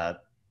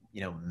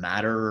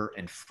 matter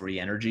and free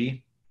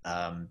energy.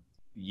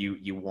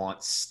 You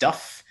want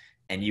stuff,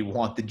 and you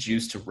want the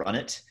juice to run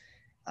it.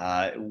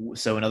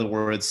 So in other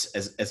words,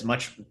 as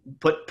much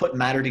put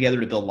matter together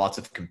to build lots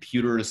of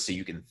computers, so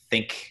you can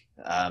think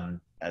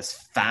as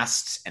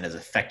fast and as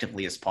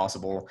effectively as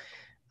possible,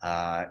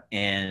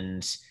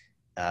 and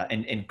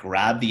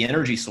grab the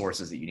energy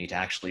sources that you need to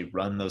actually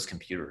run those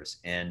computers.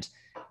 And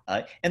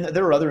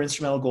there are other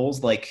instrumental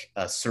goals like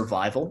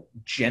survival.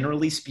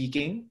 Generally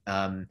speaking,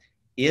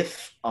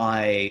 if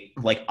I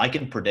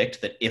can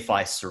predict that if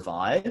I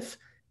survive,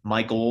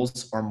 my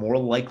goals are more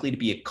likely to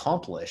be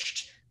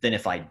accomplished than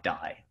if I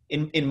die.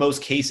 In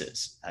most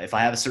cases, if I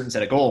have a certain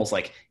set of goals,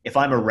 like if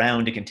I'm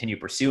around to continue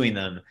pursuing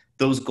them,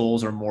 those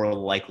goals are more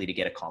likely to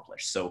get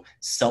accomplished. So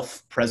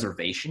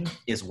self-preservation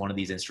is one of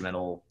these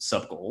instrumental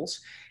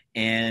sub-goals.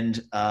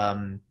 And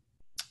a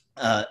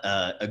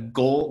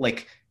goal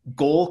like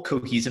goal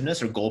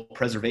cohesiveness or goal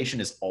preservation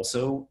is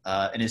also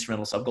an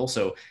instrumental sub-goal.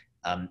 So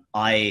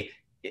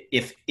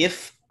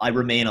if I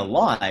remain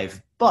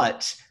alive,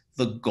 but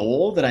the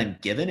goal that I'm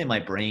given in my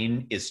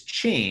brain is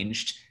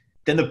changed,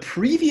 then the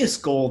previous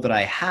goal that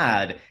I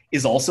had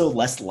is also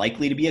less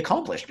likely to be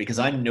accomplished because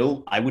I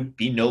would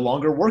be no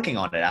longer working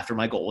on it after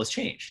my goal was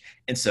changed.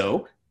 And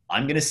so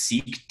I'm going to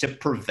seek to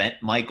prevent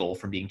my goal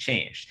from being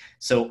changed.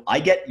 So I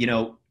get,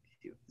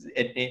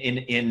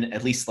 in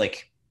at least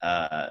like,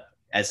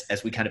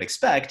 as we kind of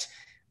expect,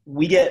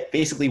 we get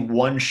basically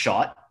one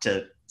shot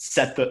to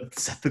set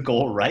the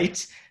goal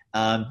right.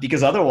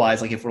 Because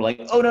otherwise, like if we're like,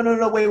 oh,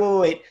 no,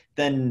 wait,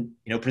 then,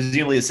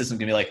 presumably the system's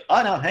gonna be like,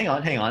 oh no, hang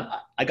on.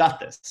 I got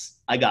this.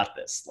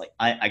 Like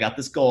I got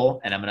this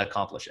goal and I'm going to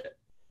accomplish it.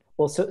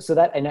 Well, so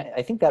that, and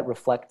I think that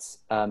reflects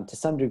to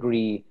some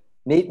degree,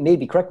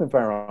 maybe correct me if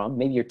I'm wrong,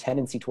 maybe your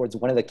tendency towards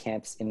one of the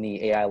camps in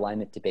the AI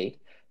alignment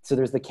debate. So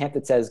there's the camp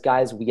that says,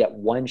 guys, we get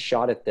one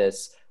shot at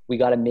this. We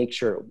got to make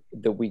sure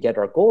that we get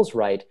our goals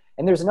right.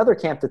 And there's another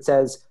camp that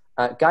says,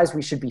 guys,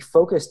 we should be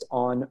focused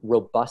on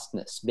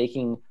robustness,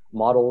 making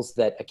models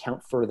that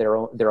account for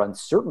their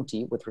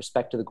uncertainty with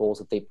respect to the goals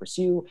that they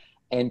pursue,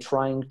 and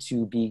trying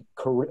to be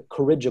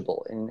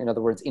corrigible. In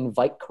other words,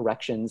 invite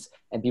corrections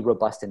and be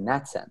robust in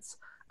that sense.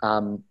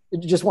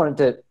 Just wanted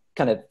to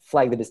kind of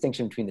flag the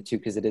distinction between the two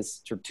because it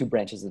is sort of two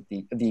branches of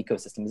the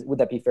ecosystem. Would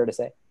that be fair to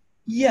say?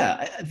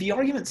 Yeah, the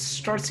argument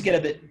starts to get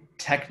a bit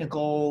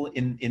technical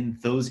in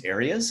those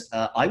areas.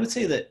 I would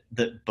say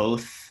that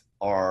both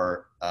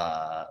are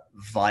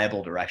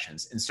viable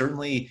directions, and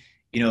certainly,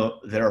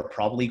 there are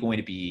probably going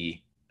to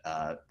be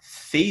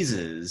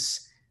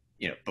phases,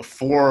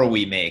 before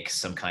we make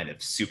some kind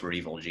of super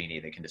evil genie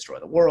that can destroy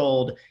the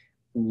world,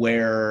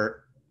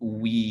 where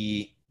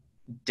we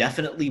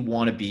definitely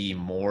want to be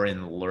more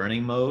in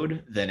learning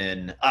mode than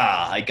in,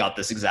 I got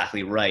this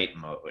exactly right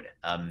mode.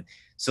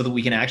 So that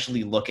we can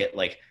actually look at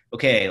like,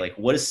 okay, like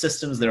what is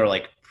systems that are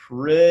like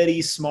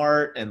pretty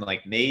smart and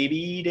like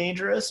maybe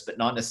dangerous, but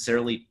not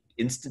necessarily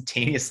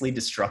instantaneously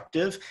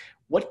destructive.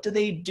 What do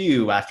they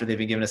do after they've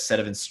been given a set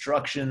of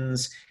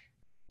instructions?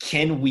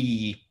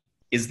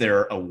 Is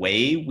there a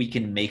way we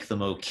can make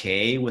them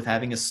okay with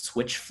having a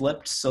switch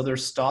flipped so they're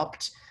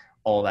stopped?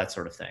 All that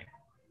sort of thing.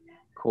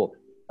 Cool.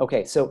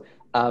 Okay, so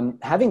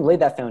having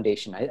laid that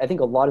foundation, I think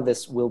a lot of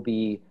this will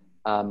be,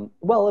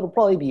 it'll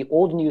probably be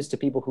old news to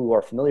people who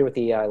are familiar with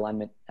the AI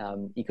alignment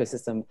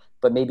ecosystem,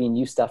 but maybe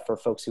new stuff for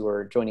folks who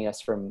are joining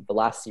us from the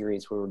last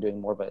series where we're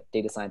doing more of a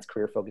data science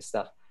career-focused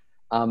stuff.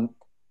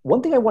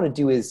 One thing I want to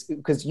do is,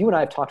 because you and I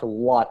have talked a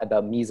lot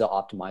about MESA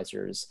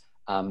optimizers,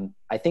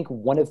 I think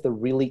one of the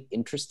really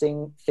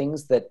interesting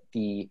things that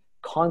the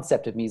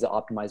concept of MESA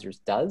optimizers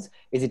does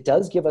is it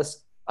does give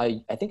us,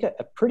 I think,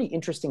 a pretty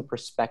interesting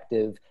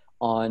perspective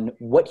on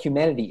what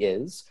humanity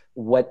is,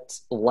 what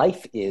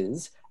life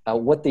is,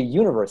 what the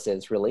universe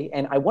is really.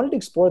 And I wanted to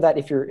explore that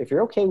if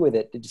you're okay with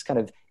it, just kind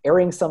of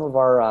airing some of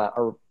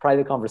our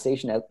private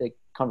conversations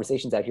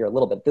out here a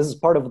little bit. This is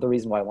part of the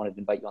reason why I wanted to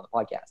invite you on the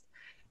podcast.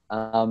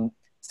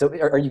 So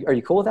are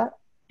you cool with that?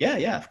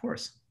 Yeah, of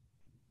course.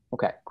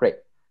 Okay, great.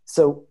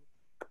 So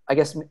I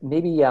guess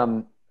maybe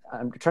I'm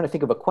trying to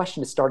think of a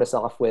question to start us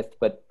off with,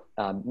 but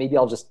maybe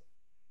I'll just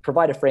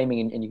provide a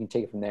framing and you can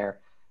take it from there.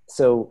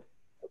 So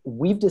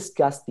we've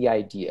discussed the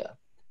idea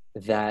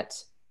that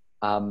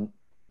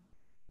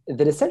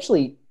that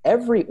essentially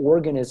every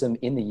organism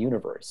in the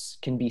universe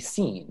can be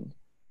seen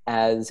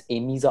as a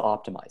MESA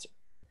optimizer.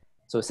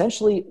 So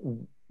essentially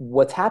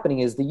what's happening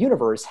is the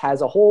universe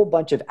has a whole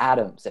bunch of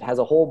atoms. It has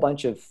a whole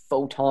bunch of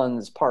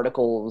photons,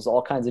 particles,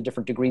 all kinds of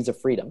different degrees of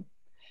freedom.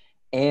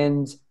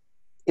 And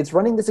it's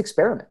running this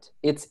experiment.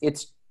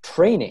 It's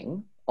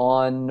training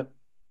on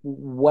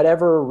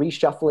whatever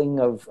reshuffling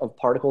of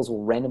particles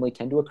will randomly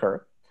tend to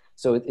occur.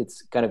 So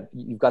it's kind of,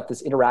 you've got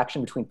this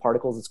interaction between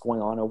particles that's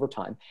going on over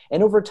time.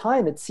 And over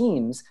time, it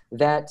seems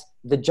that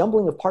the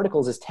jumbling of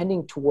particles is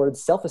tending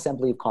towards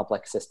self-assembly of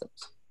complex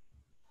systems.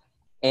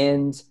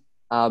 And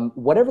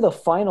whatever the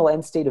final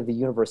end state of the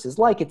universe is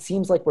like, it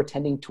seems like we're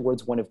tending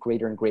towards one of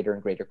greater and greater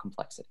and greater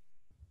complexity.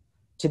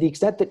 To the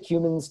extent that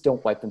humans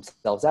don't wipe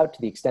themselves out,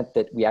 to the extent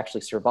that we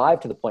actually survive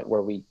to the point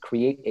where we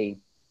create a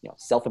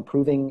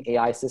self-improving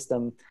AI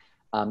system,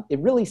 it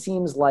really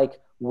seems like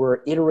we're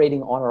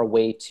iterating on our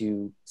way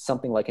to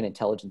something like an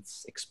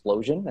intelligence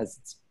explosion, as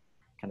it's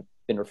kind of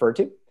been referred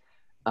to.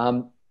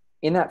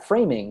 In that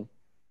framing,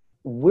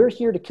 we're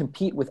here to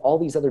compete with all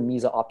these other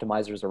MESA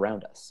optimizers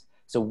around us.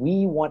 So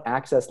we want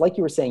access, like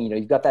you were saying,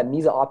 you've got that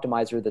MESA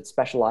optimizer that's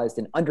specialized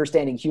in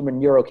understanding human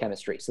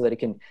neurochemistry so that it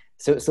can,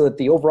 so that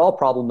the overall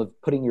problem of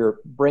putting your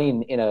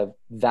brain in a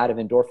vat of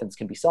endorphins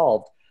can be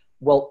solved.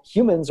 Well,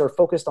 humans are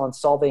focused on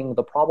solving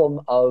the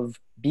problem of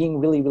being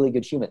really, really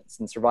good humans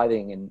and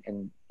surviving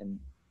and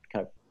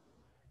kind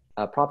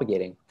of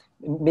propagating.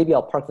 Maybe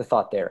I'll park the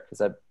thought there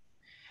because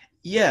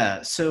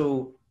Yeah.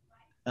 So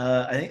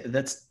I think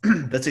that's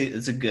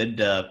a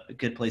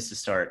good place to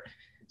start.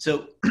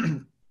 So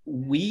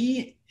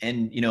we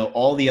and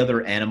all the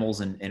other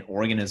animals and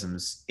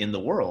organisms in the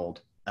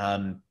world,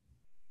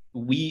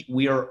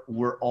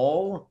 we're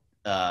all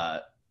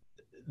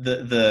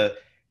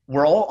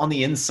we're all on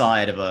the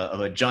inside of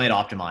a giant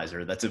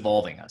optimizer that's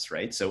evolving us,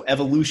 right? So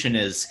evolution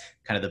is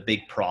kind of the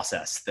big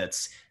process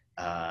that's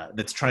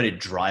trying to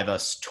drive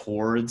us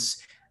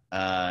towards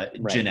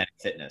genetic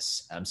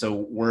fitness.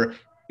 So we're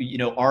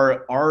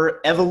our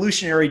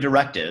evolutionary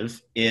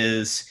directive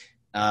is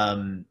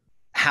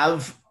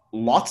have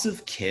lots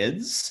of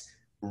kids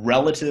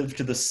relative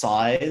to the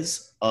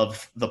size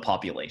of the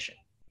population.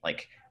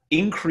 Like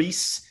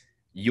increase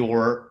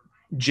your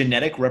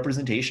genetic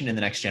representation in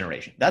the next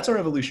generation. That's our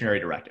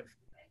evolutionary directive.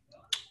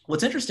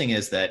 What's interesting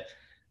is that,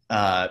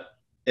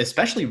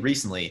 especially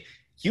recently,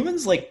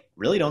 humans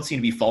really don't seem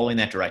to be following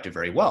that directive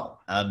very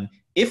well.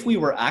 If we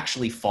were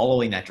actually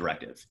following that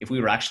directive, if we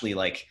were actually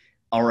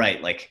all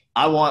right,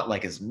 I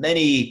want as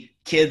many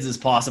kids as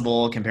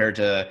possible compared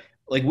to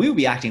we would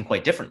be acting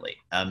quite differently.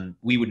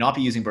 We would not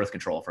be using birth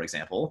control, for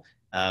example.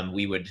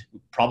 We would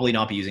probably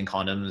not be using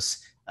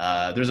condoms.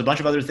 There's a bunch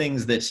of other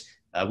things that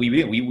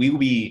we will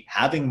be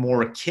having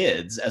more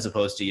kids as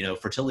opposed to,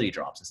 fertility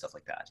drops and stuff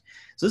like that.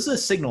 So this is a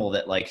signal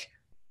that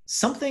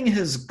something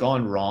has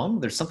gone wrong.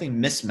 There's something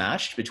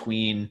mismatched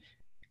between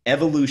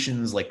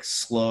evolution's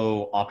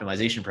slow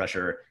optimization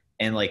pressure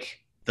and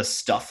the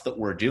stuff that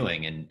we're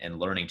doing and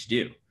learning to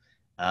do.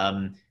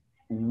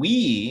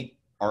 We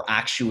are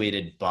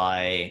actuated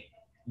by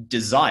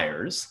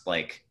desires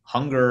like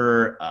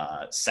hunger,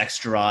 sex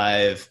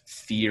drive,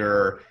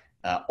 fear,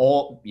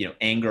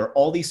 anger,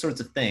 all these sorts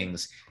of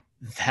things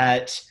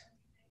that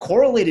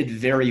correlated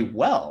very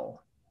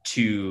well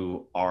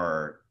to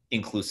our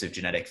inclusive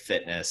genetic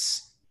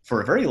fitness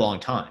for a very long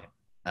time.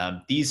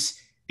 These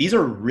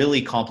are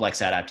really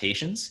complex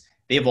adaptations.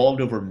 They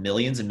evolved over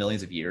millions and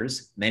millions of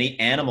years. Many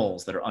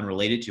animals that are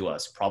unrelated to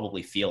us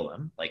probably feel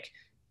them.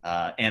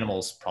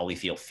 Animals probably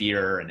feel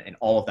fear and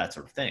all of that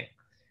sort of thing.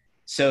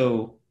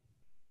 So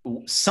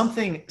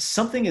something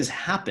is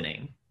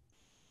happening.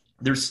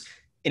 There's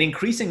an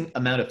increasing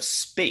amount of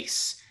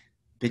space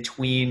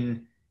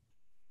between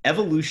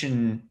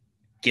evolution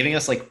giving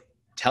us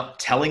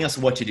telling us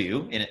what to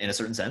do in a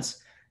certain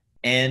sense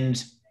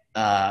and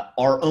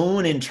our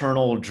own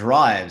internal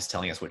drives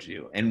telling us what to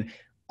do. And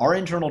our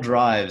internal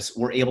drives,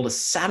 we're able to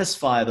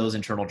satisfy those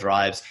internal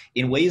drives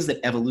in ways that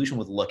evolution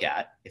would look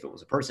at if it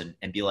was a person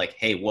and be like,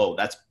 hey, whoa,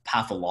 that's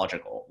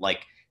pathological.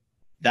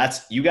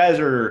 That's you guys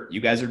are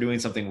doing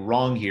something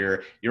wrong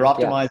here. You're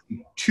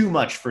optimizing too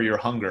much for your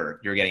hunger.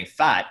 You're getting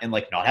fat and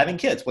not having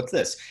kids. What's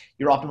this?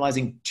 You're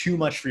optimizing too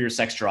much for your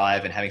sex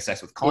drive and having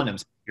sex with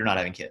condoms. You're not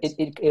having kids.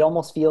 It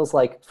almost feels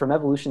like, from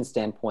evolution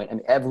standpoint,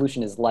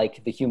 evolution is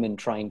like the human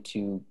trying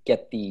to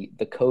get the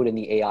code in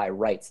the AI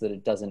right so that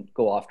it doesn't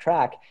go off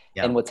track.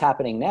 Yeah. And what's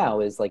happening now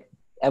is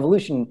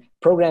evolution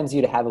programs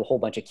you to have a whole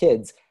bunch of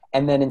kids,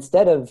 and then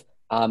instead of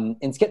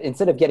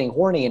getting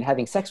horny and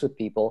having sex with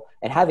people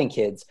and having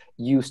kids,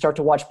 you start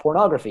to watch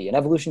pornography, and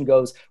evolution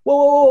goes,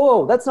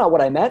 whoa, that's not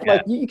what I meant.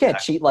 Yeah, you can't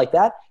cheat like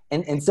that.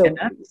 And so,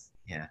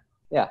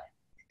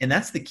 and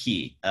that's the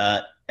key.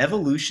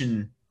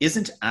 Evolution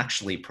isn't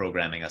actually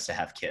programming us to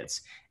have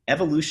kids.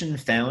 Evolution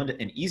found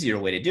an easier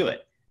way to do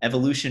it.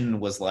 Evolution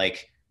was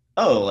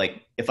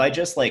if I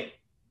just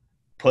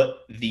put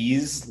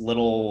these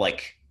little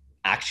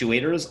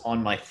actuators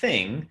on my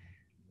thing,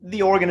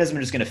 the organism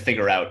is just going to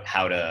figure out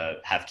how to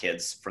have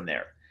kids from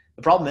there.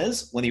 The problem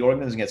is when the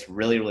organism gets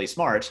really, really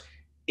smart,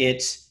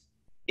 it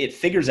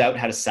figures out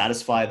how to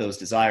satisfy those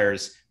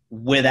desires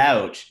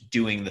without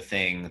doing the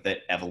thing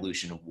that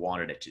evolution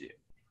wanted it to do.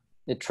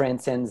 It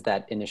transcends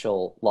that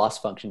initial loss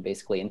function,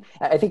 basically. And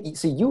I think,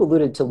 so you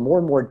alluded to more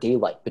and more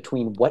daylight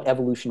between what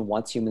evolution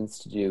wants humans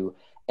to do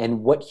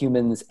and what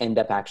humans end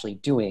up actually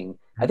doing.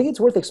 I think it's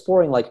worth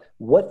exploring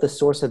what the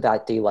source of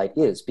that daylight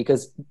is,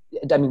 because,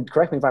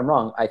 correct me if I'm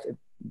wrong,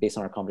 based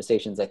on our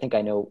conversations, I think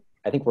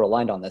we're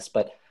aligned on this,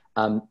 but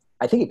I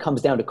think it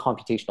comes down to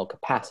computational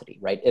capacity,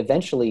 right?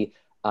 Eventually,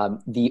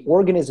 the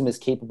organism is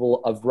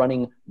capable of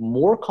running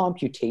more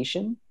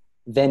computation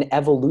than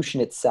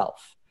evolution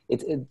itself.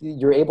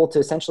 You're able to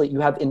essentially, you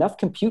have enough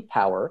compute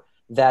power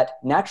that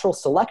natural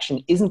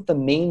selection isn't the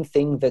main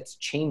thing that's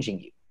changing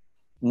you.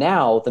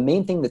 Now, the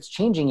main thing that's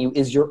changing you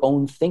is your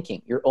own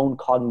thinking, your own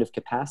cognitive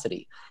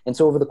capacity. And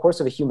so over the course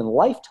of a human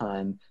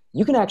lifetime,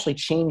 you can actually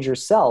change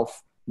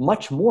yourself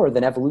much more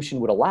than evolution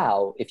would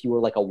allow if you were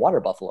like a water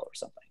buffalo or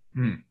something.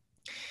 Hmm.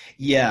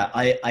 Yeah,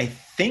 I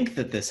think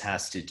that this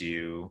has to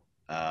do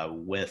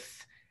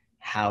with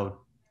how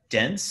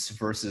dense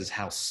versus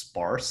how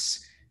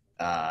sparse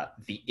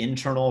the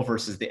internal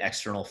versus the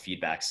external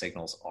feedback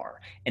signals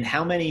are, and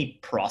how many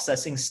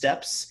processing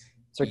steps.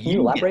 So can you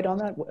elaborate on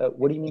that?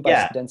 What do you mean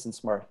by dense and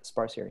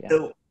sparse here?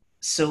 Yeah.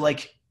 So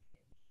like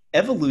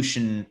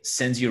evolution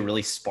sends you a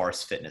really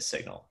sparse fitness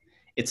signal.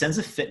 It sends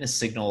a fitness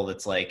signal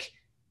that's like,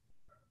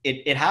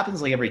 it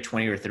happens like every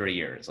 20 or 30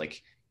 years.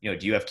 Like, do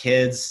you have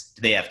kids?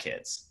 Do they have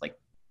kids? Like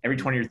every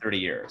 20 or 30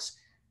 years.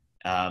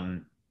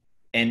 And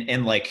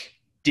like,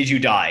 did you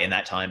die in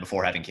that time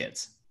before having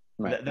kids?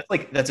 Right.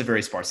 That's a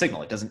very sparse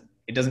signal. It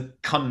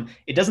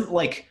doesn't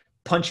like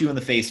punch you in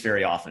the face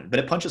very often, but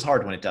it punches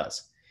hard when it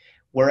does.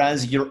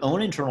 Whereas your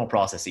own internal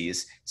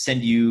processes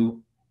send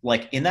you,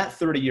 like in that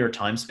 30-year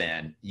time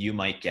span, you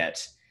might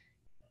get,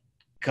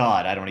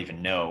 God, I don't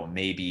even know,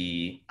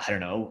 maybe, I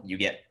don't know, you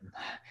get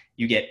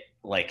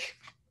like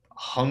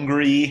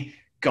hungry,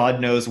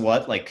 God knows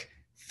what, like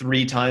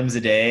 3 times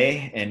a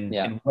day,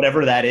 and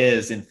whatever that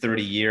is in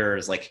 30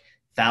 years, like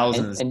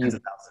thousands, and tens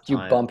of thousands of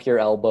times. You bump your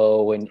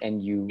elbow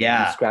and you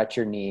scratch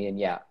your knee, and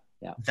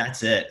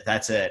That's it.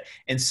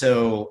 And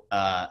so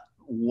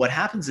what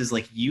happens is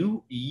like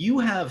you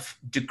have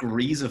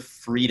degrees of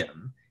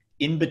freedom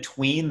in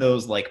between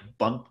those like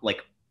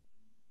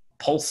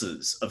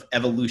pulses of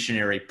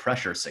evolutionary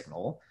pressure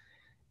signal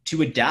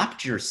to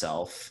adapt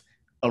yourself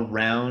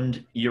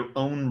around your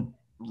own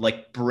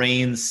like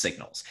brain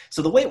signals.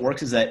 So the way it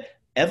works is that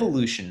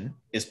evolution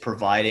is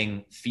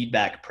providing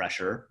feedback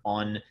pressure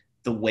on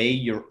the way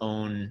your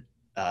own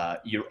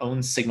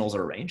signals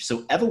are arranged.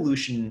 So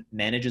evolution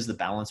manages the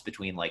balance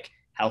between like,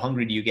 how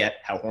hungry do you get?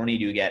 How horny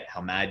do you get?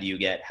 How mad do you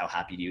get? How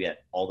happy do you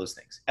get? All those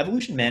things.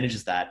 Evolution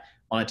manages that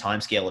on a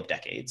time scale of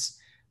decades.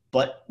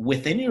 But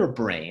within your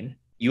brain,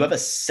 you have a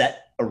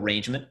set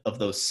arrangement of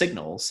those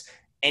signals,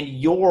 and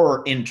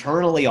you're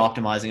internally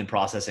optimizing and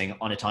processing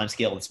on a time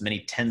scale that's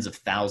many tens of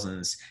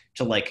thousands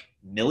to like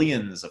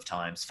millions of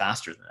times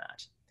faster than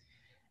that.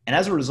 And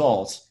as a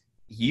result,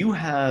 you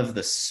have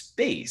the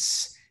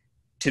space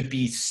to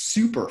be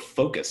super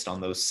focused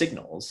on those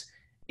signals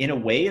in a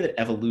way that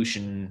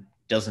evolution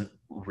doesn't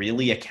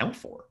really account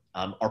for.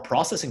 Our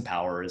processing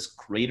power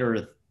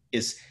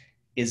is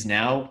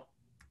now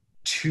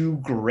too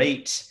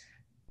great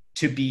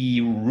to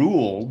be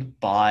ruled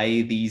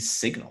by these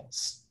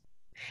signals.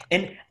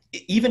 And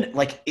even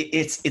like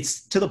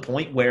it's to the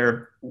point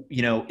where,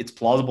 it's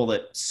plausible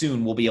that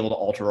soon we'll be able to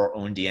alter our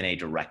own DNA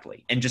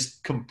directly and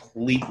just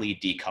completely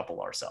decouple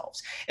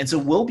ourselves. And so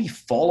we'll be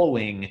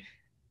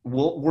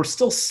we're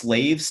still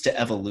slaves to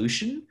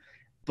evolution,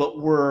 but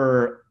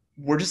we're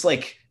just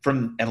like,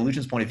 from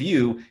evolution's point of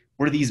view,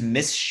 we're these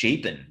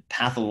misshapen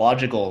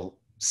pathological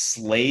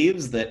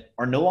slaves that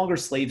are no longer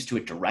slaves to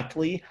it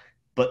directly,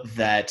 but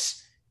that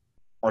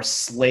are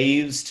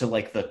slaves to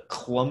like the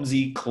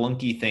clumsy,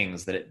 clunky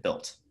things that it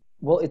built.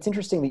 Well, it's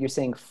interesting that you're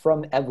saying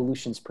from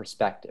evolution's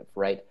perspective,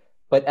 right?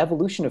 But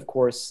evolution, of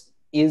course,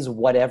 is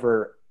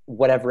whatever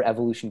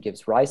evolution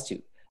gives rise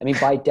to. I mean,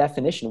 by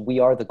definition, we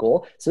are the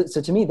goal. So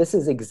to me, this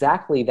is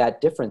exactly that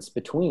difference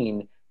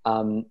between,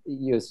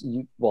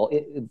 basically,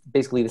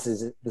 this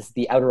is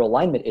the outer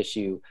alignment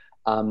issue.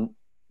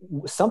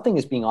 Something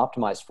is being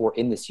optimized for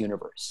in this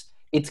universe.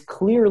 It's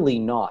clearly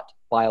not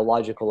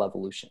biological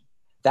evolution.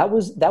 That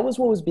was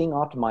what was being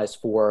optimized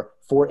for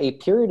a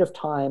period of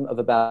time of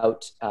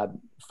about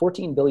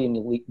 14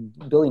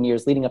 billion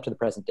years leading up to the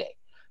present day.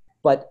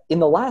 But in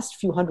the last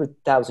few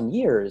 100,000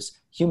 years,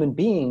 human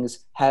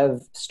beings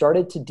have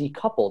started to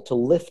decouple, to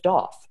lift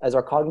off, as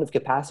our cognitive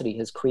capacity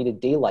has created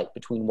daylight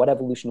between what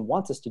evolution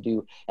wants us to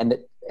do and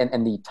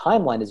the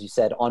timeline, as you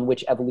said, on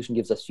which evolution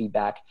gives us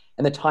feedback,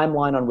 and the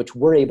timeline on which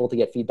we're able to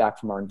get feedback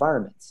from our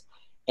environments.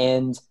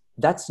 And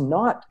that's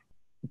not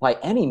by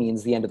any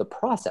means the end of the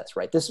process,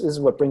 right? This is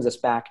what brings us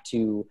back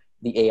to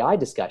the AI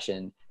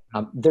discussion.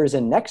 There's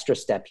an extra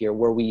step here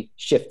where we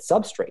shift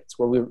substrates,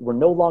 where we're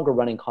no longer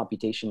running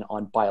computation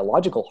on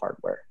biological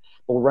hardware,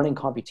 but we're running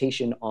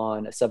computation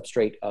on a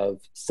substrate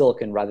of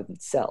silicon rather than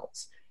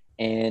cells.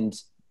 And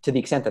to the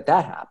extent that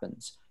that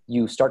happens,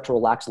 you start to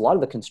relax a lot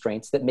of the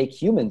constraints that make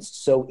humans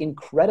so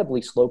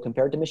incredibly slow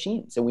compared to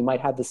machines. And we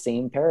might have the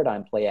same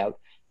paradigm play out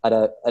at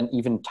an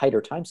even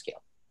tighter timescale.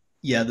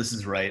 Yeah, this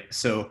is right.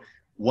 So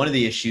one of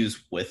the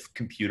issues with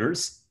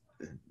computers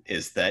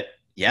is that,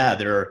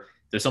 they're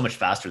so much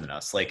faster than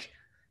us. Like,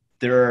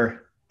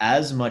 they're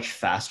as much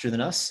faster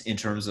than us in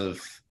terms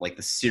of like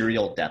the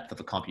serial depth of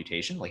a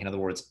computation. Like, in other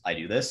words, I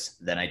do this,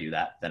 then I do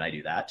that, then I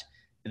do that.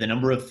 And the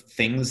number of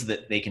things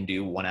that they can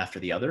do one after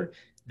the other,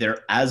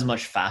 they're as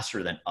much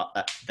faster than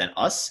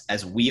us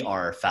as we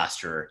are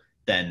faster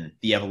than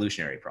the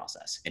evolutionary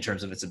process in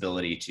terms of its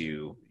ability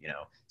to,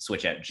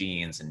 switch out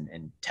genes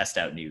and test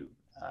out new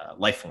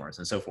life forms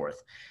and so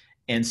forth.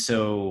 And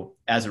so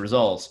as a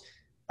result,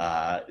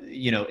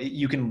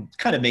 you can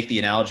kind of make the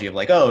analogy of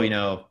like, oh,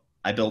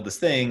 I build this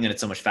thing and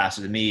it's so much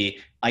faster than me.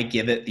 I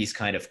give it these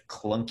kind of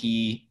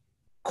clunky,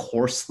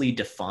 coarsely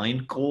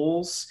defined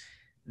goals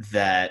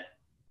that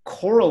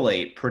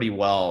correlate pretty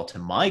well to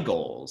my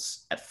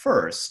goals at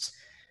first,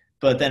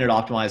 but then it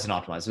optimizes and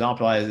optimizes and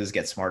optimizes,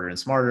 gets smarter and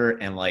smarter,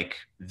 and like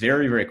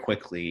very, very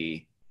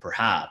quickly,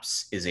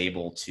 perhaps, is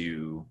able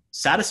to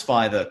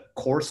satisfy the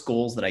course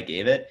goals that I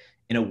gave it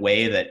in a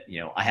way that,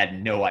 I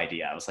had no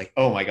idea. I was like,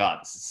 oh my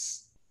God,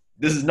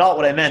 this is not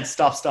what I meant.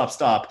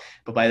 Stop.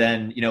 But by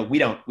then, we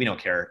don't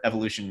care.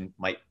 Evolution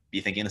might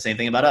be thinking the same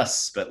thing about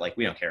us, but like,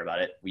 we don't care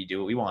about it. We do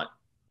what we want.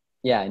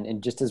 Yeah.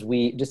 And just as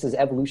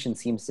evolution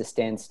seems to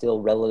stand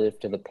still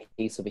relative to the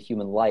pace of a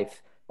human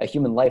life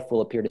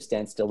will appear to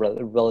stand still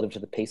relative to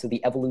the pace of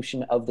the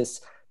evolution of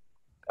this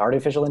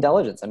artificial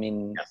intelligence. I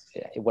mean,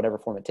 yes. Whatever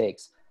form it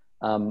takes.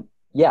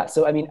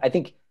 So, I mean, I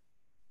think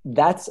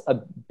that's a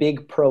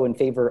big pro in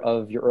favor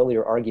of your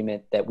earlier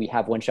argument that we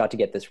have one shot to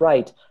get this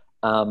right.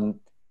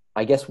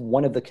 I guess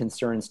one of the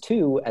concerns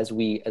too, as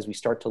we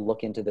start to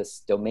look into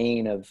this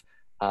domain of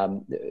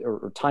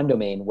or time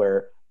domain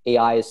where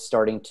AI is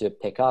starting to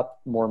pick up,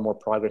 more and more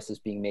progress is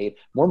being made,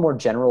 more and more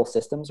general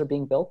systems are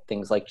being built,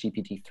 things like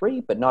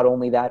GPT-3, but not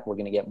only that, we're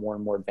going to get more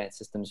and more advanced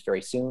systems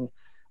very soon.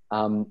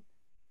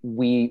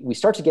 We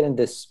start to get in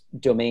this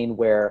domain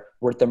where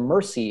we're at the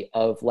mercy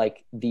of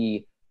like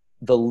the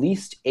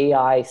least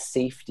AI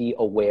safety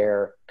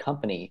aware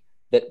company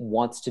that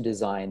wants to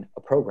design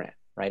a program,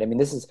 right? I mean,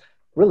 this is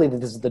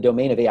the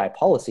domain of AI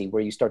policy,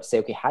 where you start to say,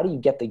 okay, how do you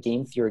get the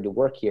game theory to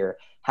work here?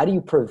 How do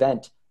you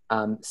prevent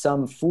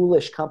some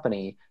foolish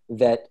company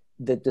that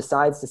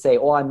decides to say,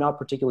 oh, I'm not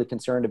particularly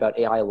concerned about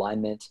AI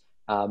alignment.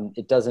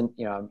 It doesn't,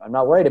 I'm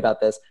not worried about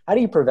this. How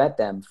do you prevent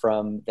them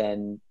from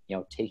then,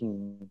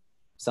 taking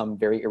some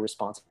very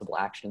irresponsible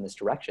action in this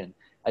direction?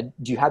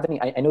 Do you have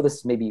any, I know this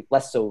is maybe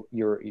less so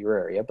your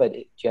area, but do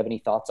you have any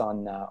thoughts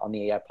on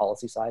the AI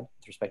policy side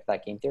with respect to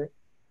that game theory?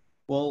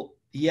 Well,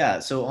 yeah.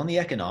 So on the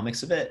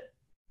economics of it,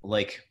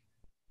 like,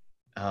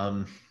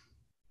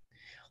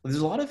 there's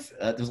a lot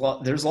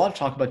of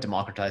talk about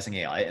democratizing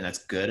AI, and that's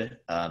good.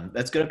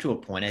 That's good up to a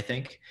point, I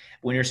think.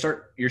 When you're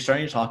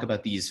starting to talk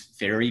about these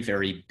very,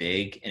 very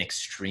big and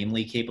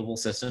extremely capable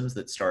systems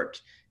that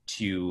start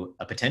to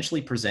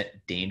potentially present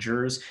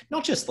dangers,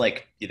 not just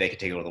like they could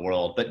take over the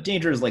world, but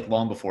dangers like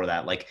long before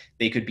that, like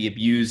they could be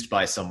abused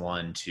by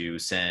someone to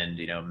send,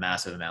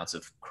 massive amounts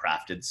of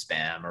crafted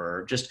spam,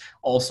 or just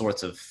all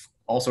sorts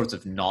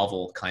of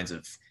novel kinds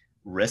of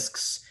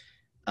risks.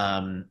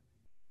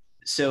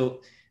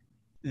 So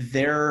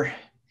the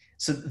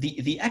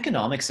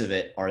economics of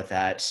it are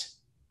that,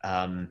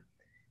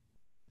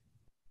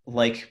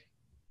 like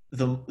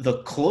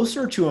the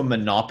closer to a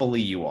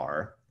monopoly you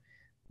are,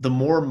 the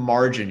more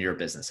margin your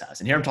business has.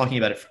 And here I'm talking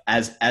about it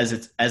as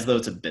though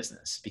it's a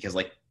business, because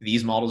like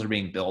these models are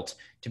being built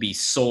to be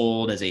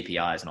sold as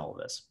APIs and all of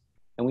this.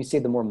 And we say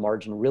the more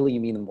margin, really, you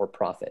mean the more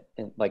profit,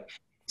 and like.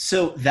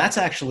 So that's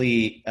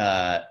actually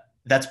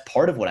that's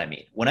part of what I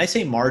mean when I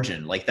say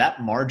margin. Like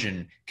that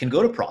margin can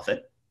go to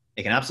profit.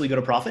 It can absolutely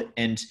go to profit,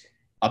 and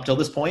up till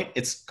this point,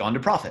 it's gone to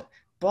profit.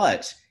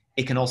 But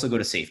it can also go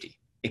to safety.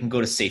 It can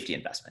go to safety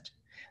investment.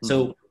 Mm-hmm.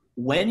 So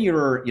when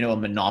you're, a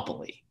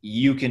monopoly,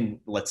 you can,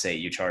 let's say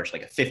you charge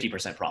like a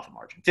 50% profit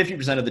margin.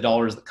 50% of the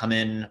dollars that come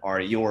in are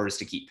yours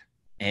to keep,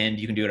 and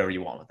you can do whatever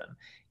you want with them.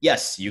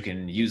 Yes, you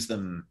can use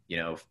them,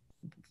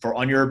 for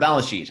on your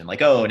balance sheet, and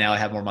like, oh, now I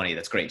have more money.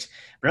 That's great.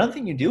 But another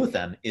thing you do with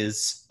them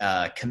is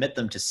commit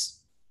them to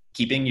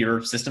keeping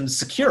your systems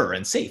secure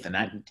and safe, and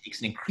that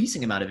takes an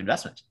increasing amount of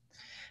investment.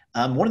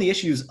 One of the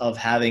issues of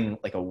having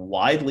like a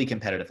widely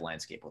competitive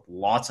landscape with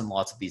lots and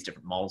lots of these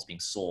different models being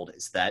sold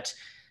is that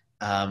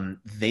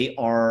they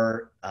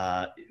are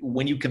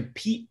when they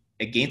compete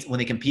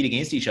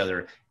against each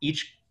other,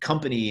 each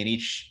company and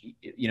each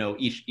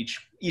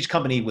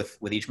company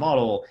with each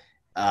model,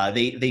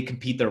 they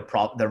compete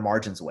their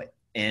margins away.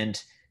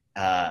 And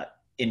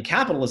in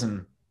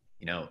capitalism,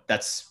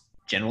 that's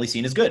generally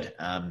seen as good.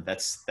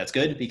 That's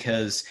good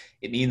because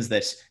it means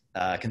that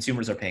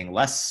consumers are paying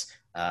less.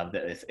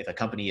 If a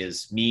company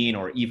is mean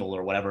or evil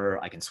or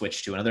whatever, I can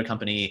switch to another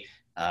company,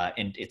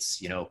 and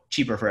it's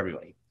cheaper for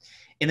everybody.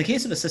 In the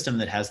case of a system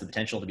that has the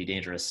potential to be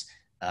dangerous,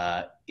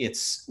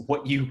 it's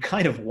what you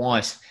kind of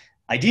want.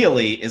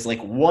 Ideally, is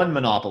like one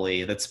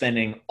monopoly that's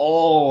spending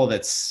all of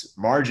its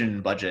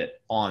margin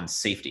budget on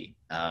safety,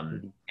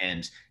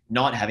 and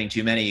not having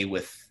too many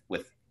with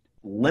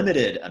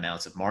limited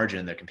amounts of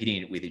margin. They're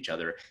competing with each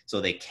other, so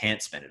they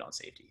can't spend it on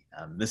safety.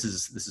 This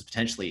is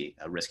potentially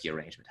a risky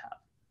arrangement to have.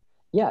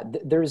 Yeah,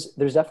 there's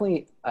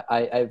definitely,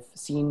 I've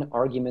seen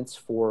arguments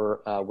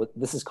for what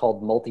this is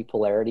called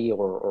multipolarity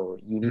or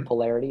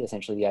unipolarity,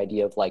 essentially the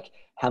idea of like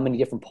how many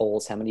different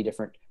poles, how many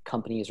different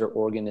companies or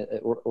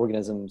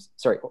organizations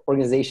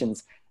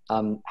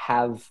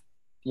have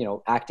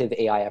active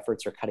AI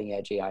efforts or cutting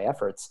edge AI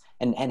efforts,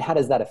 and how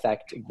does that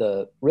affect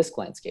the risk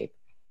landscape?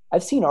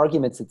 I've seen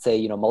arguments that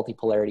say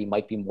multipolarity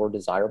might be more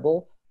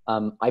desirable.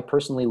 I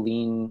personally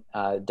lean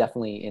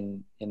definitely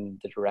in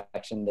the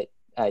direction that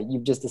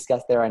you've just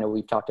discussed there. I know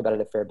we've talked about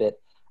it a fair bit.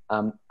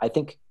 I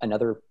think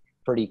another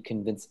pretty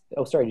convinced.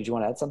 Oh, sorry. Did you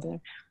want to add something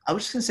there? I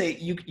was just going to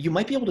say you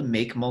might be able to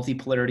make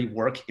multipolarity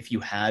work if you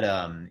had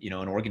an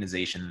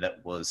organization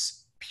that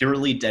was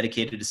purely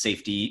dedicated to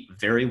safety,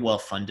 very well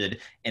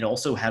funded, and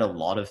also had a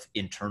lot of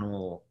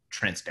internal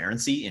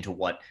transparency into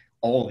what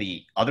all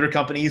the other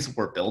companies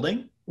were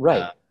building.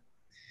 Right.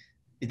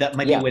 That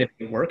might be a way to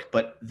make it work,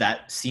 but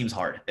that seems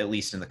hard, at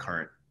least in the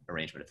current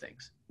arrangement of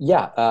things.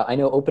 Yeah, I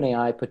know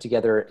OpenAI put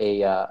together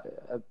a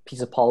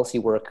piece of policy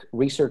work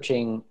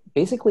researching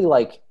basically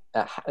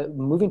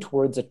moving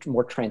towards a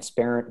more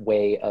transparent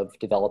way of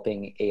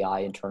developing AI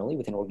internally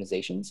within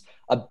organizations.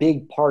 A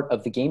big part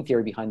of the game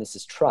theory behind this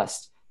is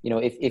trust.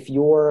 If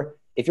you're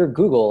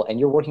Google and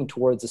you're working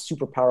towards a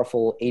super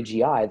powerful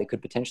AGI that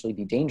could potentially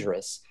be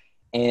dangerous,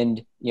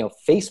 and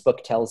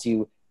Facebook tells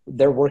you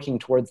they're working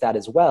towards that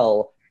as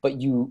well,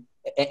 but you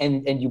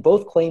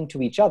both claim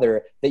to each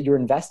other that you're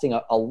investing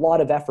a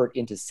lot of effort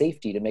into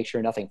safety to make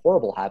sure nothing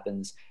horrible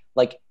happens.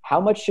 Like, how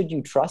much should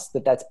you trust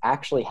that that's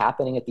actually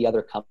happening at the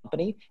other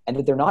company, and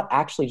that they're not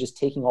actually just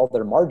taking all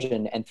their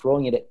margin and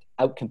throwing it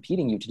out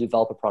competing you to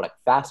develop a product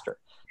faster?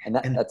 And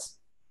that's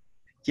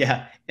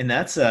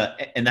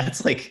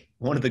like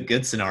one of the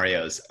good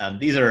scenarios.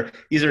 These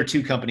are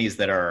two companies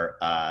that are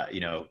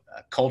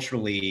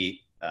culturally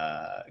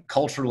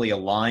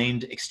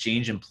aligned,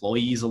 exchange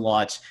employees a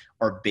lot,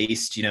 are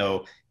based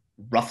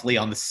roughly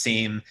on the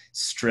same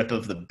strip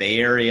of the Bay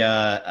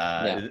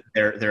Area.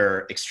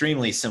 They're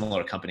extremely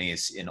similar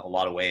companies in a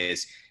lot of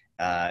ways.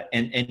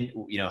 And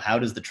how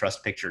does the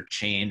trust picture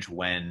change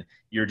when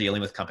you're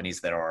dealing with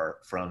companies that are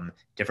from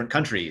different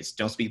countries,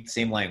 don't speak the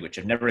same language,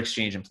 have never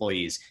exchanged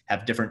employees,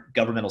 have different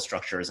governmental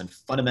structures and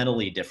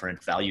fundamentally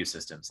different value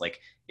systems?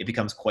 Like, it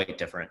becomes quite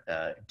different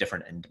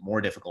and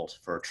more difficult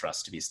for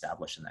trust to be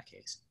established in that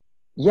case.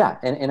 Yeah,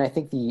 and I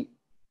think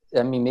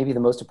maybe the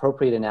most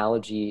appropriate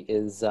analogy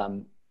is,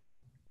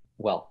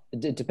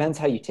 it depends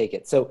how you take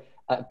it. So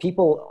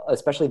people,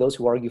 especially those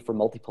who argue for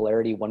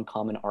multipolarity, one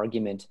common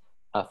argument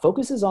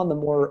focuses on the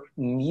more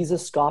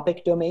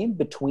mesoscopic domain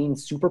between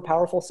super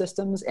powerful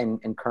systems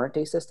and current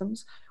day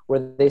systems, where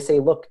they say,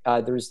 look,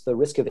 there's the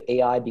risk of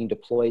AI being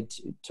deployed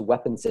to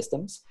weapon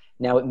systems.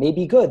 Now, it may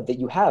be good that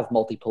you have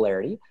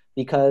multipolarity,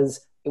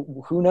 because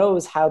who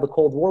knows how the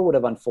Cold War would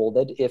have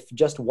unfolded if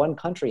just one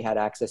country had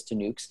access to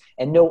nukes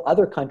and no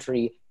other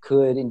country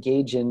could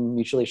engage in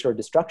mutually assured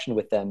destruction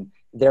with them,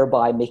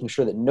 thereby making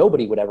sure that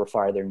nobody would ever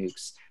fire their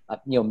nukes.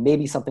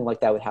 Maybe something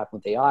like that would happen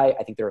with AI.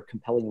 I think there are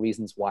compelling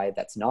reasons why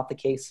that's not the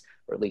case,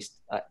 or at least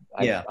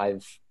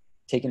I've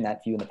taken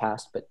that view in the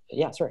past. But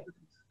yeah, sorry.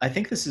 I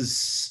think this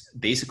is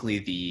basically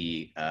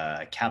the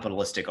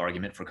capitalistic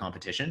argument for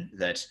competition,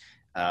 that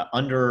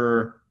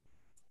under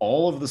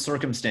all of the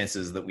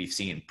circumstances that we've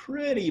seen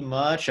pretty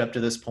much up to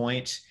this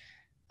point,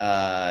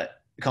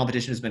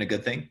 competition has been a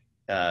good thing.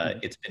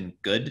 It's been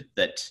good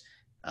that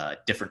a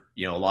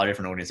lot of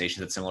different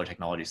organizations with similar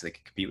technologies, they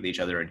can compete with each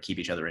other and keep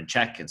each other in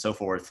check and so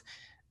forth.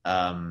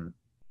 And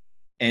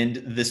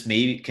this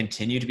may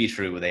continue to be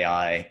true with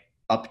AI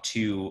up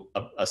to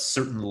a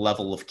certain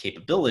level of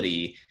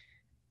capability,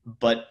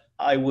 but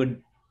I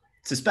would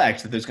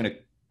suspect that there's going to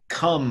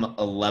come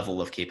a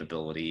level of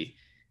capability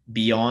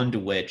beyond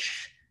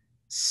which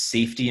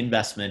safety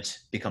investment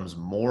becomes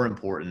more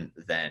important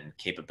than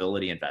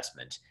capability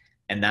investment.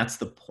 And that's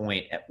the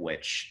point at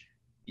which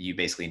you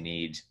basically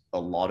need a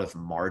lot of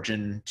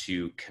margin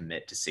to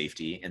commit to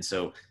safety. And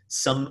so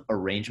some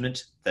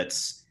arrangement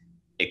that's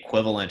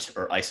equivalent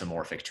or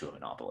isomorphic to a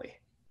monopoly.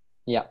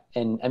 Yeah.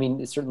 And I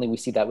mean, certainly we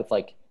see that with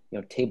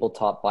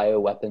tabletop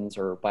bioweapons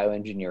or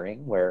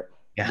bioengineering, where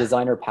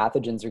designer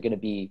pathogens are going to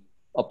be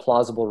a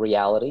plausible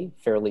reality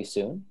fairly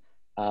soon.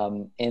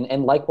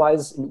 And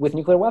likewise with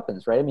nuclear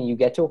weapons, right? I mean, you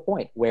get to a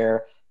point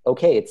where,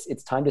 okay,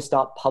 it's time to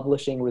stop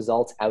publishing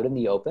results out in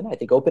the open. I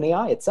think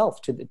OpenAI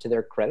itself, to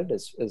their credit,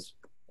 is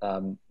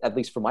at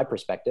least from my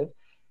perspective,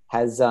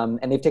 has, and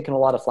they've taken a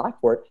lot of flack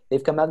for it.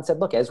 They've come out and said,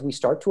 look, as we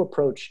start to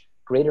approach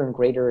greater and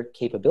greater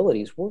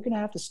capabilities, we're going to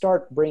have to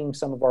start bringing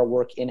some of our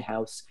work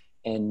in-house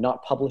and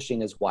not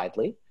publishing as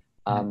widely.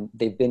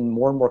 They've been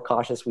more and more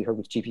cautious. We heard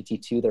with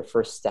GPT-2, their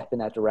first step in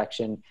that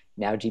direction.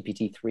 Now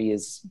GPT-3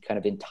 is kind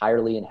of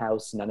entirely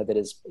in-house. None of it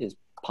is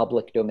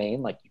public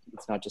domain. Like,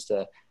 it's not just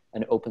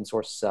an open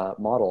source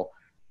model.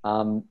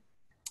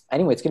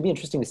 Anyway, it's going to be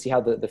interesting to see how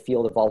the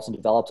field evolves and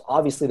develops.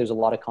 Obviously, there's a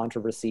lot of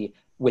controversy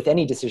with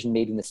any decision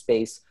made in the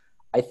space.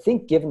 I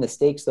think given the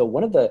stakes, though,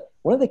 one of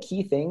the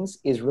key things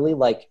is really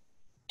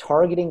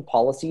targeting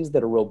policies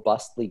that are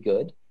robustly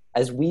good.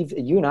 As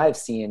you and I have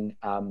seen,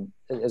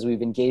 as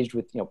we've engaged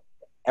with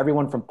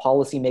everyone from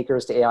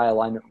policymakers to AI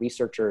alignment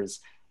researchers,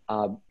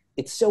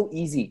 it's so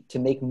easy to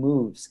make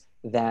moves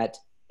that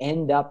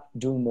end up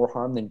doing more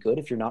harm than good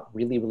if you're not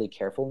really, really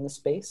careful in this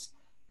space.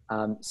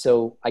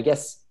 So I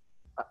guess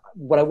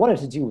what I wanted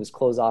to do was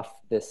close off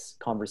this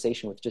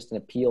conversation with just an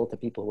appeal to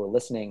people who are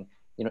listening.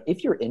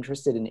 If you're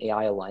interested in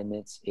AI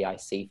alignments, AI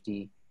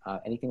safety,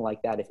 anything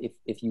like that,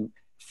 if you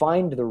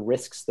find the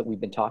risks that we've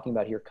been talking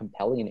about here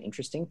compelling and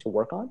interesting to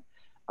work on,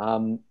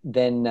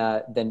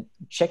 then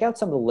check out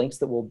some of the links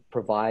that we'll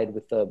provide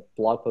with the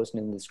blog post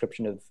and in the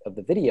description of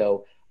the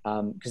video,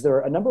 because there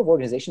are a number of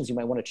organizations you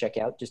might want to check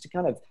out just to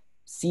kind of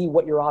see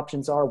what your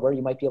options are, where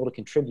you might be able to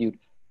contribute.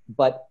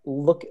 But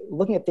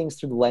looking at things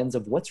through the lens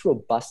of what's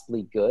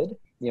robustly good,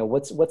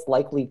 what's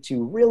likely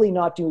to really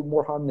not do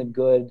more harm than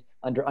good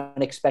under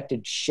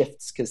unexpected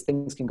shifts, because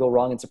things can go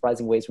wrong in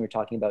surprising ways when we're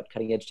talking about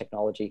cutting edge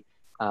technology.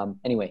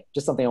 Anyway,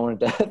 just something I wanted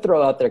to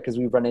throw out there because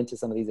we've run into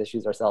some of these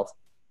issues ourselves.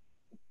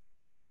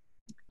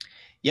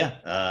 Yeah,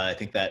 I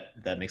think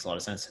that makes a lot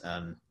of sense.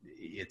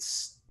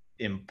 It's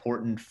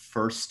important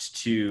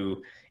first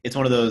it's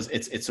one of those,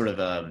 it's sort of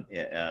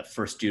a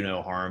first do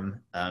no harm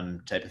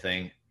type of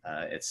thing.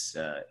 It's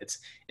a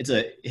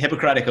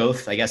Hippocratic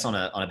oath, I guess, on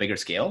a bigger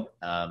scale.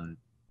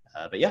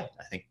 But yeah,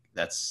 I think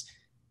that's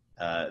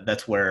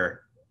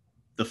where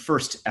the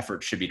first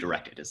effort should be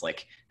directed, is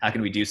like, how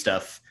can we do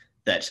stuff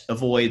that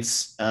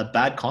avoids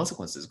bad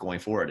consequences going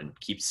forward and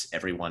keeps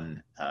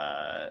everyone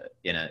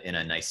in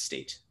a nice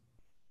state.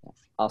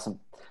 Awesome.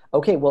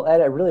 Okay, well, Ed,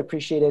 I really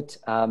appreciate it.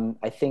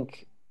 I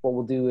think what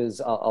we'll do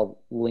is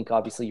I'll link,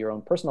 obviously, your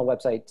own personal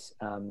website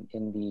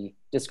in the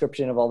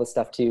description of all this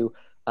stuff too.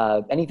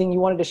 Anything you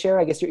wanted to share?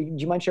 I guess, do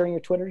you mind sharing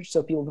your Twitter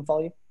so people can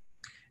follow you?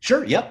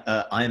 Sure. Yep.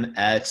 I'm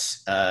at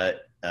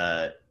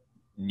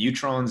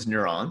Neutrons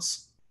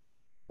Neurons,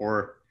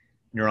 or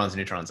Neurons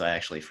Neutrons. I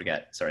actually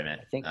forget. Sorry, man.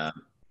 I think.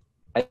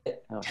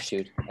 Oh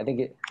shoot! I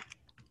think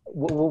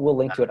we'll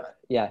link to it.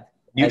 Yeah.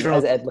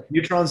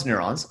 Neutrons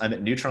Neurons. I'm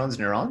at Neutrons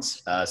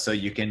Neurons. So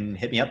you can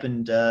hit me up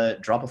and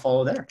drop a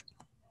follow there.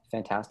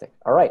 Fantastic.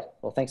 All right.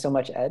 Well, thanks so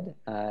much, Ed.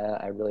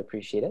 I really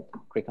appreciate it.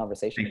 Great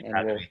conversation. Thanks for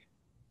having me.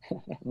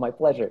 My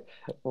pleasure.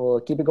 We'll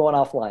keep it going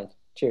offline.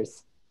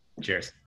 Cheers. Cheers.